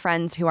 I have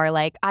friends who are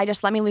like,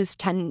 let me lose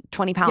 10,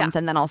 20 pounds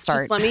and then I'll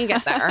start. Just let me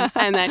get there.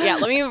 And then,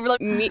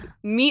 let me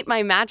meet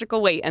my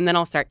magical weight and then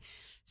I'll start.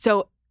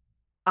 So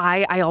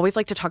I always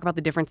like to talk about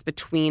the difference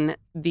between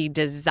the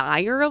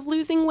desire of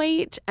losing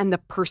weight and the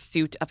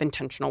pursuit of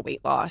intentional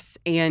weight loss.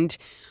 And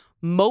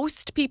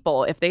most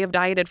people, if they have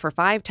dieted for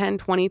 5, 10,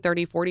 20,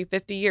 30, 40,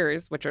 50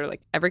 years, which are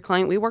like every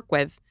client we work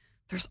with,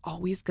 there's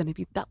always going to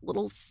be that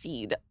little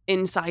seed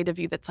inside of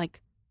you that's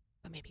like,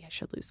 but maybe I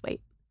should lose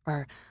weight,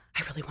 or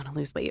I really want to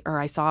lose weight, or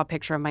I saw a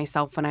picture of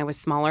myself when I was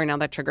smaller. Now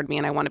that triggered me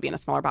and I want to be in a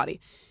smaller body.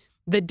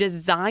 The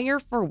desire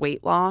for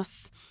weight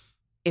loss,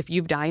 if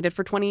you've dieted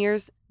for 20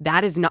 years,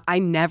 that is not, I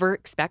never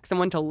expect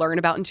someone to learn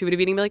about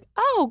intuitive eating and be like,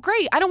 oh,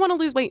 great, I don't want to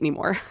lose weight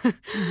anymore.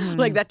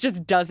 Like, that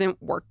just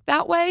doesn't work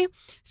that way.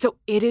 So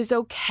it is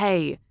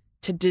okay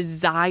to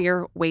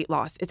desire weight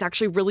loss. It's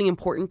actually really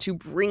important to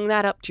bring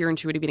that up to your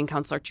intuitive eating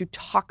counselor, to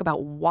talk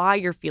about why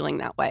you're feeling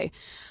that way.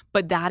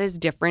 But that is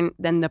different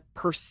than the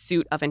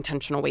pursuit of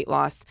intentional weight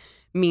loss,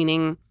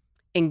 meaning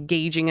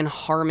engaging in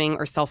harming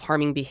or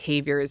self-harming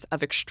behaviors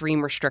of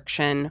extreme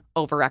restriction,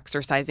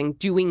 over-exercising,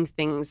 doing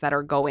things that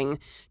are going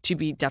to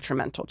be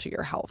detrimental to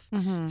your health.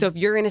 So if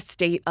you're in a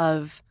state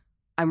of,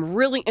 I'm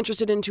really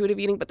interested in intuitive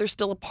eating, but there's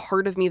still a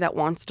part of me that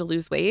wants to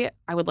lose weight,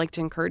 I would like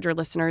to encourage your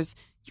listeners,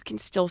 you can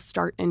still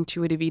start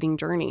intuitive eating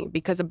journey,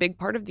 because a big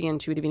part of the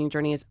intuitive eating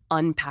journey is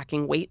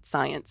unpacking weight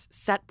science,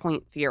 set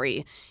point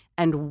theory,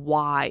 and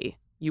why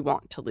you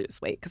want to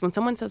lose weight. Because when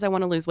someone says, I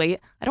want to lose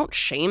weight, I don't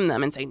shame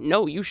them and say,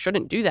 no, you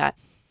shouldn't do that.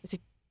 I say,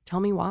 tell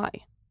me why.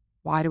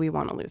 Why do we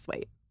want to lose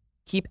weight?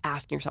 Keep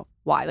asking yourself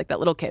why, like that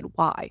little kid,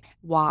 why?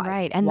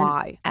 Right. And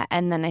why?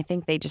 Then I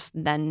think they just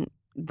then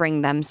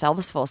bring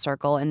themselves full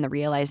circle in the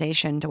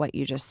realization to what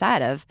you just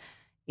said of,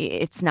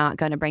 it's not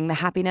going to bring the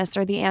happiness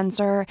or the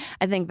answer.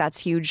 I think that's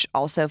huge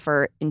also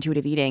for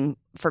intuitive eating.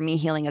 For me,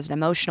 healing as an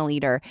emotional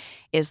eater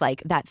is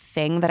like that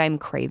thing that I'm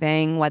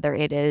craving, whether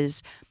it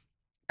is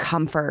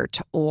comfort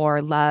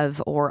or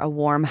love or a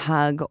warm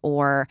hug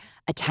or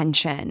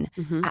attention.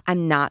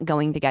 I'm not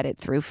going to get it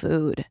through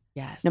food.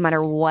 Yes. No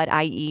matter what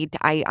I eat,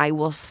 I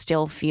will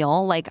still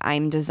feel like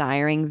I'm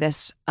desiring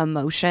this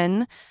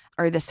emotion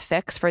or this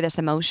fix for this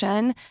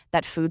emotion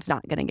that food's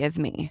not going to give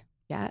me.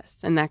 Yes.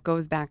 And that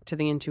goes back to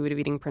the intuitive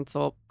eating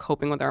principle,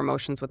 coping with our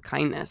emotions with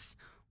kindness.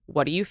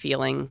 What are you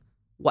feeling?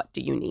 What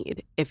do you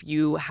need? If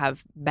you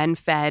have been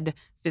fed,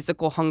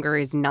 physical hunger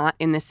is not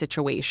in this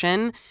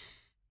situation,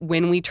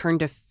 when we turn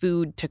to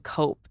food to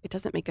cope, it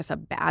doesn't make us a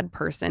bad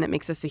person. It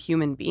makes us a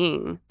human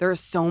being. There is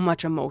so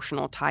much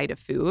emotional tie to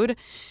food.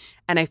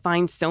 And I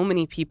find so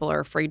many people are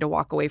afraid to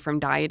walk away from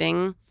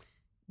dieting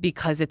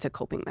because it's a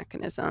coping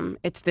mechanism.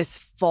 It's this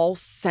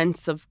false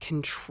sense of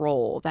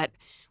control that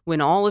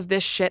when all of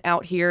this shit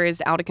out here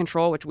is out of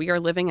control, which we are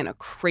living in a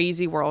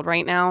crazy world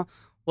right now,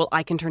 well,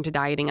 I can turn to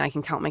dieting and I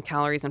can count my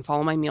calories and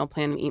follow my meal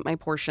plan and eat my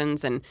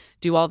portions and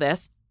do all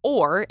this.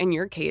 Or in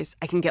your case,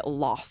 I can get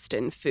lost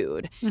in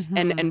food.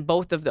 And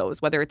both of those,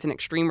 whether it's an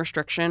extreme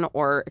restriction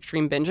or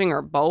extreme binging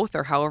or both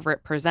or however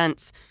it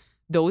presents,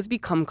 those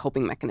become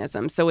coping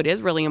mechanisms. So it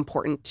is really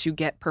important to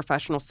get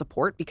professional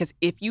support, because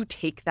if you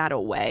take that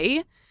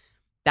away,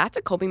 that's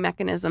a coping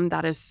mechanism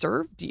that has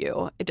served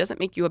you. It doesn't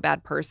make you a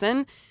bad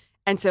person.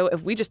 And so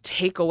if we just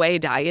take away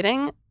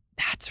dieting,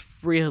 that's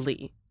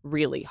really,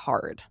 really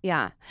hard.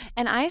 Yeah.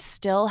 And I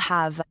still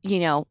have,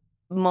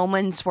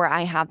 moments where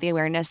I have the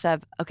awareness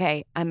of,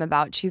 okay, I'm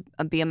about to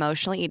be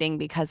emotionally eating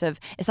because of,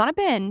 it's not a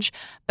binge,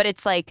 but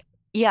it's like,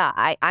 yeah,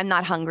 I'm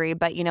not hungry,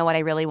 but you know what? I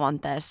really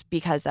want this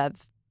because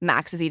of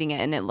Max is eating it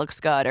and it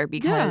looks good, or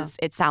because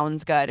it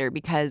sounds good, or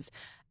because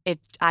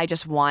I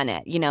just want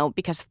it,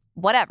 because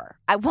whatever,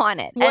 I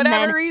want it.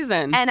 Whatever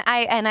reason. And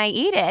I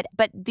eat it.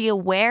 But the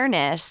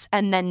awareness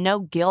and then no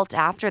guilt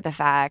after the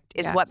fact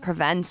is what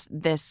prevents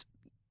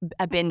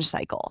a binge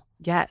cycle.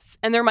 Yes.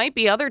 And there might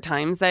be other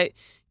times that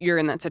you're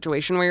in that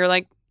situation where you're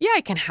like, yeah,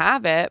 I can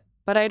have it,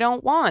 but I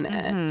don't want it.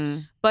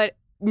 Mm-hmm. But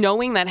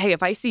knowing that, hey,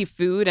 if I see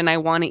food and I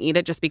want to eat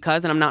it just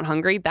because and I'm not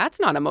hungry, that's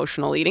not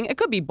emotional eating. It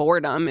could be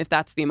boredom if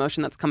that's the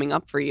emotion that's coming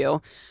up for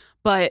you.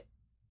 But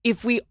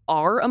if we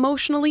are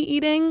emotionally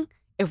eating,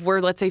 if we're,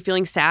 let's say,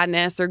 feeling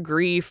sadness or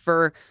grief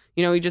or,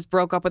 you just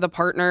broke up with a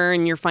partner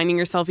and you're finding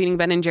yourself eating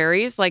Ben &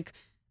 Jerry's, like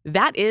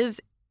that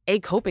is a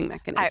coping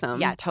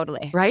mechanism. Yeah,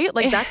 totally. Right?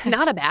 Like that's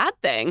not a bad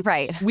thing.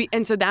 Right.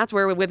 And so that's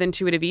where with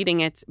intuitive eating,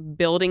 it's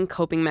building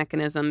coping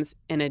mechanisms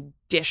in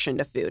addition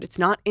to food. It's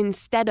not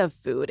instead of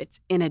food.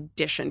 It's in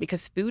addition,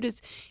 because food is,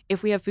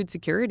 if we have food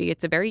security,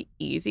 it's a very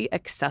easy,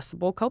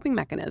 accessible coping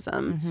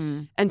mechanism.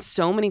 Mm-hmm. And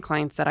so many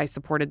clients that I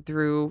supported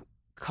through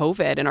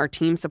COVID and our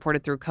team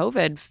supported through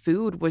COVID,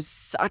 food was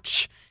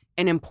such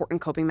an important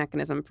coping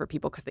mechanism for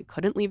people because they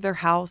couldn't leave their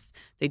house.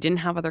 They didn't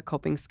have other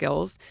coping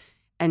skills.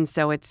 And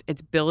so it's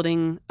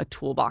building a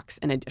toolbox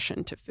in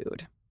addition to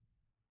food.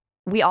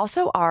 We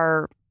also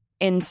are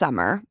in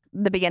summer,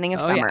 the beginning of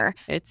summer.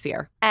 Yeah. It's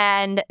here.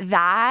 And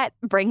that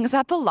brings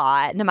up a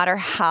lot, no matter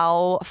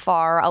how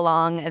far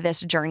along this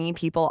journey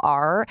people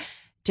are,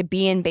 to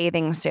be in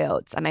bathing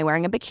suits. Am I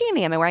wearing a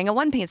bikini? Am I wearing a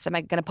one piece? Am I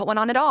going to put one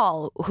on at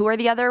all? Who are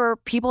the other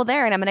people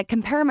there? And I'm going to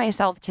compare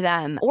myself to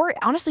them. Or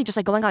honestly, just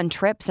like going on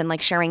trips and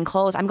like sharing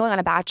clothes. I'm going on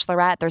a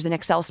bachelorette. There's an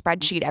Excel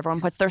spreadsheet.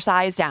 Everyone puts their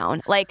size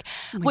down. Like,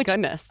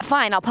 goodness.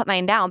 Fine, I'll put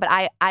mine down, but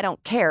I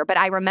don't care. But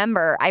I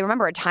remember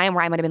a time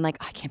where I might have been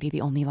like, I can't be the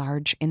only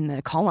large in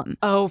the column.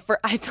 Oh,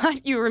 I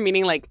thought you were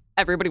meaning like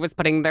everybody was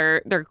putting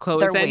their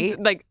clothes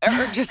in, like,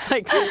 or just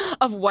like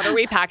of what are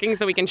we packing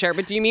so we can share.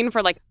 But do you mean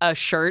for like a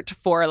shirt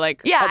for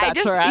like a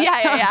bachelorette?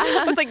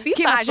 I was like, these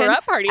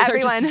bachelorette parties are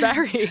just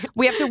very.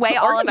 We have to weigh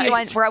all of you.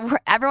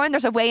 Everyone,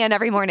 there's a weigh-in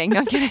every morning.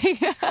 No kidding.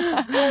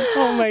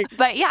 Oh my.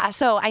 But yeah,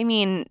 so I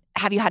mean,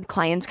 have you had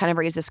clients kind of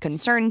raise this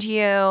concern to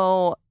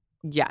you?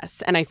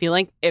 Yes, and I feel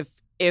like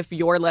if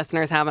your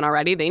listeners haven't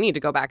already, they need to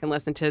go back and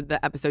listen to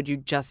the episode you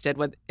just did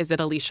with, is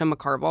it Alicia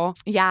McCarville?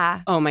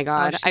 Yeah. Oh my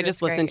God. I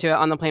just listened to it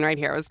on the plane right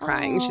here. I was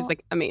crying. She's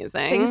like amazing.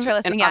 Thanks for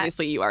listening. And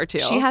obviously you are too.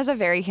 She has a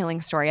very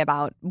healing story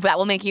about that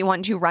will make you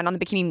want to run on the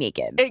bikini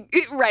naked.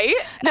 Right?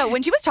 No,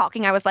 when she was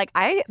talking, I was like,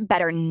 I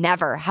better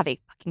never have a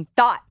fucking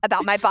thought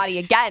about my body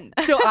again.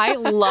 So I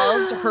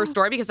loved her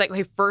story because like,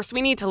 okay, first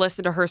we need to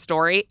listen to her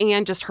story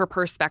and just her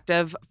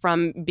perspective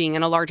from being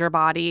in a larger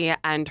body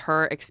and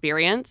her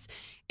experience.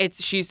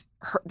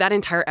 That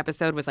entire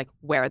episode was like,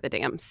 wear the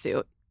damn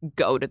suit,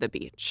 go to the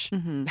beach,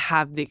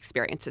 have the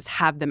experiences,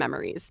 have the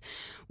memories.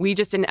 We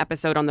just did an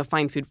episode on the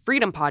Find Food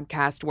Freedom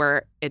podcast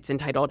where it's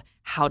entitled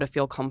How to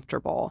Feel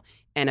Comfortable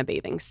in a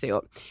Bathing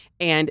Suit.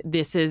 And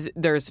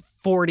there's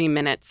 40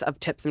 minutes of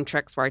tips and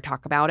tricks where I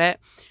talk about it.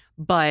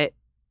 But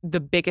the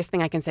biggest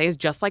thing I can say is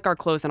just like our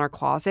clothes in our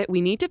closet,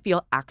 we need to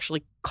feel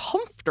actually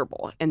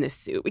comfortable in this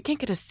suit. We can't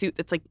get a suit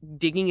that's like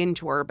digging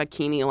into our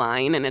bikini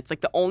line and it's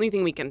like the only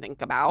thing we can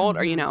think about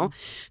or,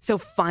 So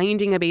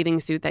finding a bathing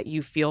suit that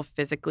you feel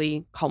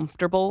physically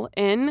comfortable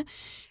in.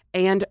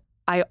 And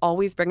I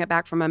always bring it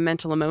back from a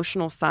mental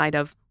emotional side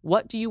of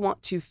what do you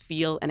want to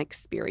feel and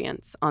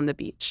experience on the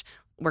beach?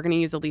 We're going to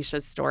use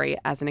Alicia's story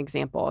as an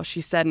example.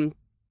 She said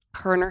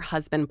her and her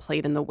husband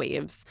played in the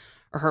waves,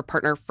 or her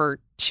partner, for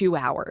 2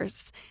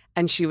 hours.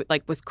 And she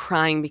was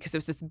crying because it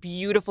was this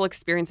beautiful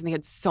experience and they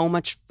had so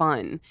much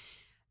fun.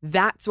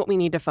 That's what we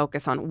need to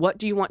focus on. What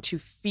do you want to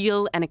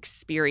feel and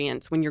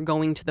experience when you're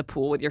going to the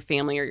pool with your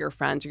family or your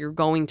friends or you're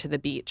going to the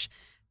beach?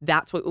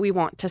 That's what we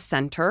want to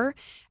center.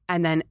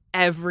 And then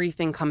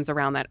everything comes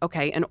around that.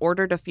 Okay, in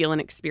order to feel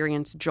and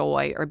experience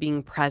joy or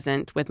being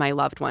present with my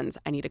loved ones,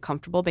 I need a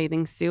comfortable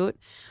bathing suit.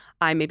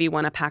 I maybe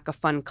want to pack a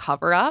fun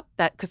cover-up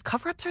because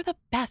cover-ups are the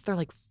best. They're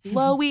like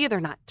flowy, they're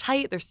not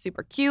tight, they're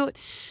super cute.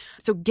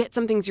 So get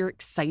some things you're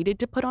excited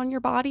to put on your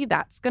body.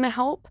 That's going to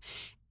help.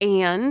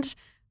 And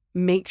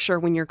make sure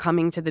when you're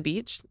coming to the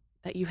beach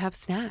that you have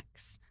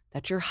snacks,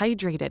 that you're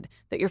hydrated,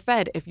 that you're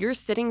fed. If you're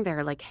sitting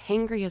there like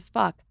hangry as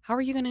fuck, how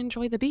are you going to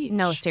enjoy the beach?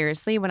 No,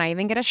 seriously, when I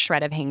even get a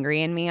shred of hangry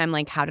in me, I'm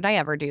like, how did I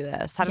ever do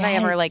this? How did I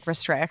ever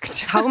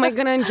restrict? How am I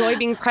going to enjoy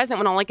being present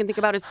when all I can think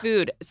about is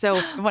food?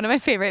 So one of my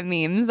favorite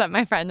memes that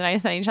my friend and I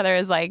send each other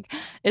is like,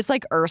 it's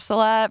like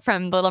Ursula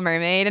from Little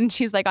Mermaid. And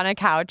she's like on a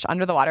couch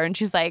under the water. And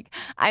she's like,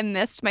 I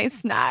missed my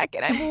snack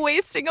and I'm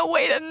wasting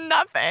away to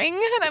nothing.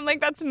 And I'm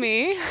like, that's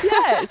me.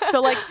 Yes.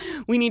 So like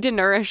we need to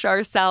nourish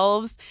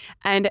ourselves.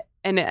 And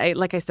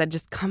like I said,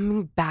 just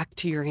coming back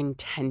to your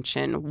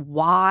intention.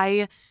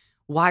 Why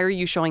are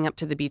you showing up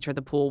to the beach or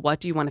the pool? What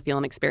do you want to feel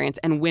and experience?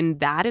 And when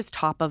that is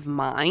top of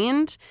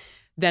mind,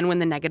 then when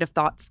the negative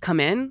thoughts come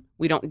in,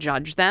 we don't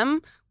judge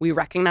them. We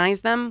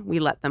recognize them. We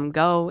let them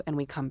go. And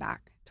we come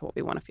back to what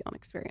we want to feel and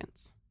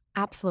experience.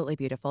 Absolutely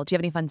beautiful. Do you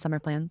have any fun summer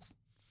plans?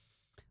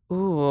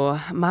 Ooh,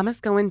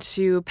 Mama's going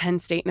to Penn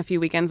State in a few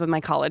weekends with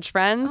my college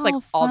friends.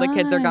 Oh, All the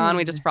kids are gone.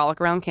 We fun. just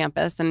frolic around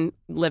campus and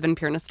live in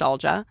pure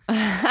nostalgia.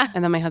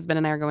 And then my husband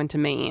and I are going to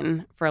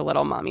Maine for a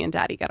little mommy and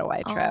daddy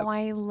getaway trip. Oh,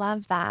 I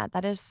love that.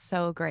 That is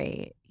so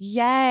great.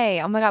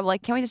 Yay. Oh my God. Well, I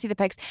can't wait to see the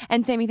pics.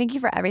 And Sammy, thank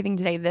you for everything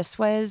today. This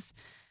was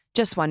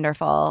just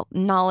wonderful.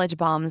 Knowledge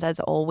bombs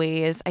as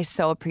always. I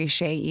so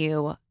appreciate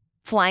you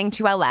flying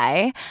to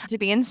LA to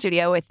be in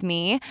studio with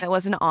me. It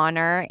was an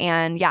honor.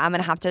 And yeah, I'm going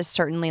to have to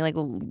certainly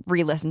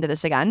re-listen to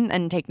this again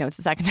and take notes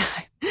the second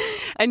time.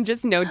 And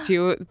just note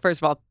too, first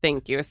of all,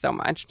 thank you so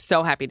much.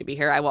 So happy to be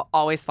here. I will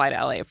always fly to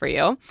LA for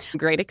you.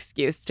 Great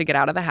excuse to get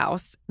out of the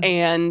house.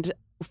 And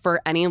for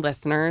any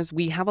listeners,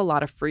 we have a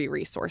lot of free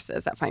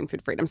resources at Find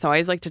Food Freedom. So I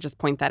always like to just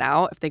point that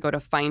out. If they go to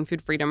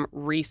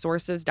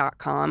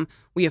findfoodfreedomresources.com,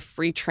 we have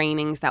free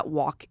trainings that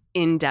walk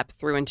in depth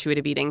through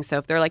intuitive eating. So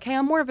if they're like, hey,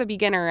 I'm more of a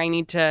beginner, I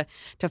need to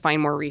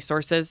find more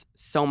resources,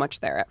 so much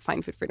there at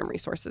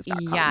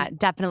findfoodfreedomresources.com. Yeah,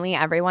 definitely.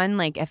 Everyone,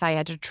 if I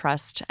had to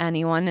trust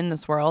anyone in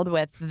this world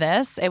with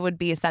this, it would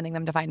be sending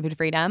them to Find Food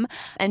Freedom.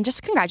 And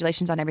just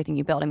congratulations on everything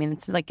you built. I mean,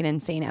 it's like an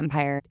insane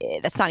empire.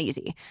 That's not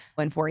easy.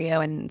 Went for you,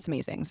 and it's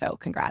amazing. So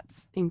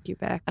congrats. Thank you,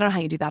 Beck. I don't know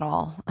how you do that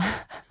all.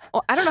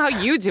 Well, I don't know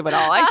how you do it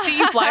all. I see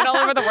you flying all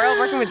over the world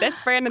working with this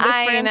brand and this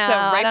brand, so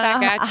right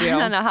back at you. I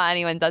don't know how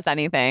anyone does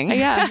anything.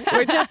 Yeah,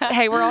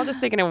 we're all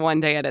just taking it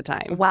one day at a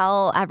time.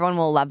 Well, everyone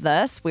will love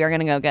this. We are going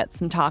to go get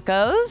some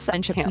tacos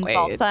and chips and wait.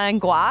 salsa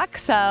and guac.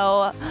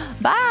 So,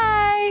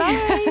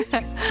 bye.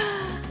 Bye.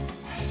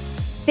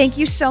 Thank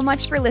you so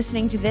much for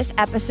listening to this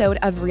episode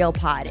of Real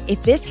Pod.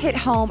 If this hit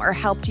home or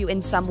helped you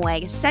in some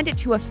way, send it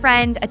to a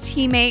friend, a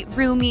teammate,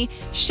 roomie.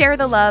 Share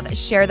the love,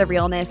 share the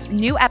realness.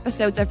 New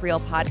episodes of Real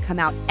Pod come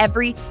out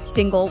every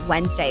single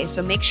Wednesday.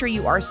 So make sure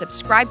you are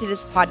subscribed to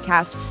this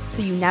podcast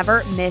so you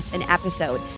never miss an episode.